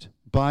used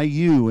by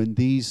you in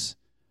these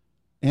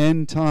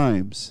end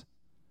times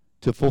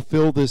to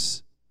fulfill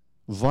this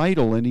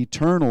vital and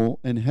eternal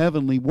and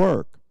heavenly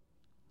work.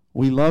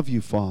 We love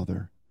you,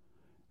 Father,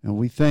 and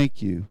we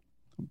thank you.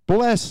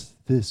 Bless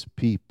this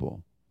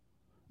people.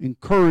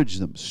 Encourage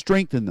them,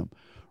 strengthen them.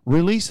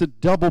 Release a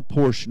double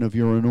portion of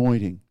your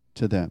anointing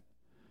to them.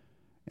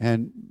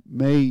 And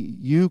may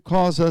you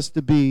cause us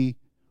to be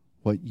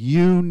what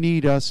you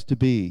need us to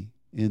be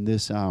in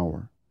this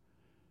hour.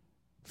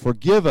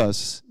 Forgive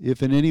us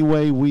if in any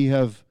way we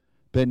have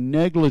been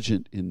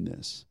negligent in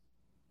this,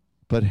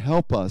 but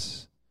help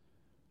us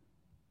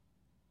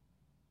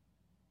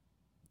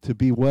to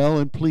be well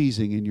and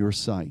pleasing in your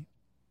sight.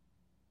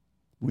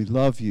 We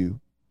love you,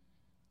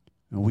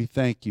 and we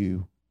thank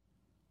you,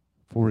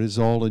 for it is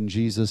all in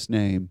Jesus'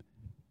 name.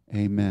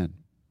 Amen.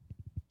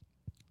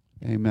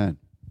 Amen.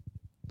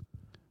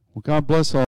 Well, God bless all.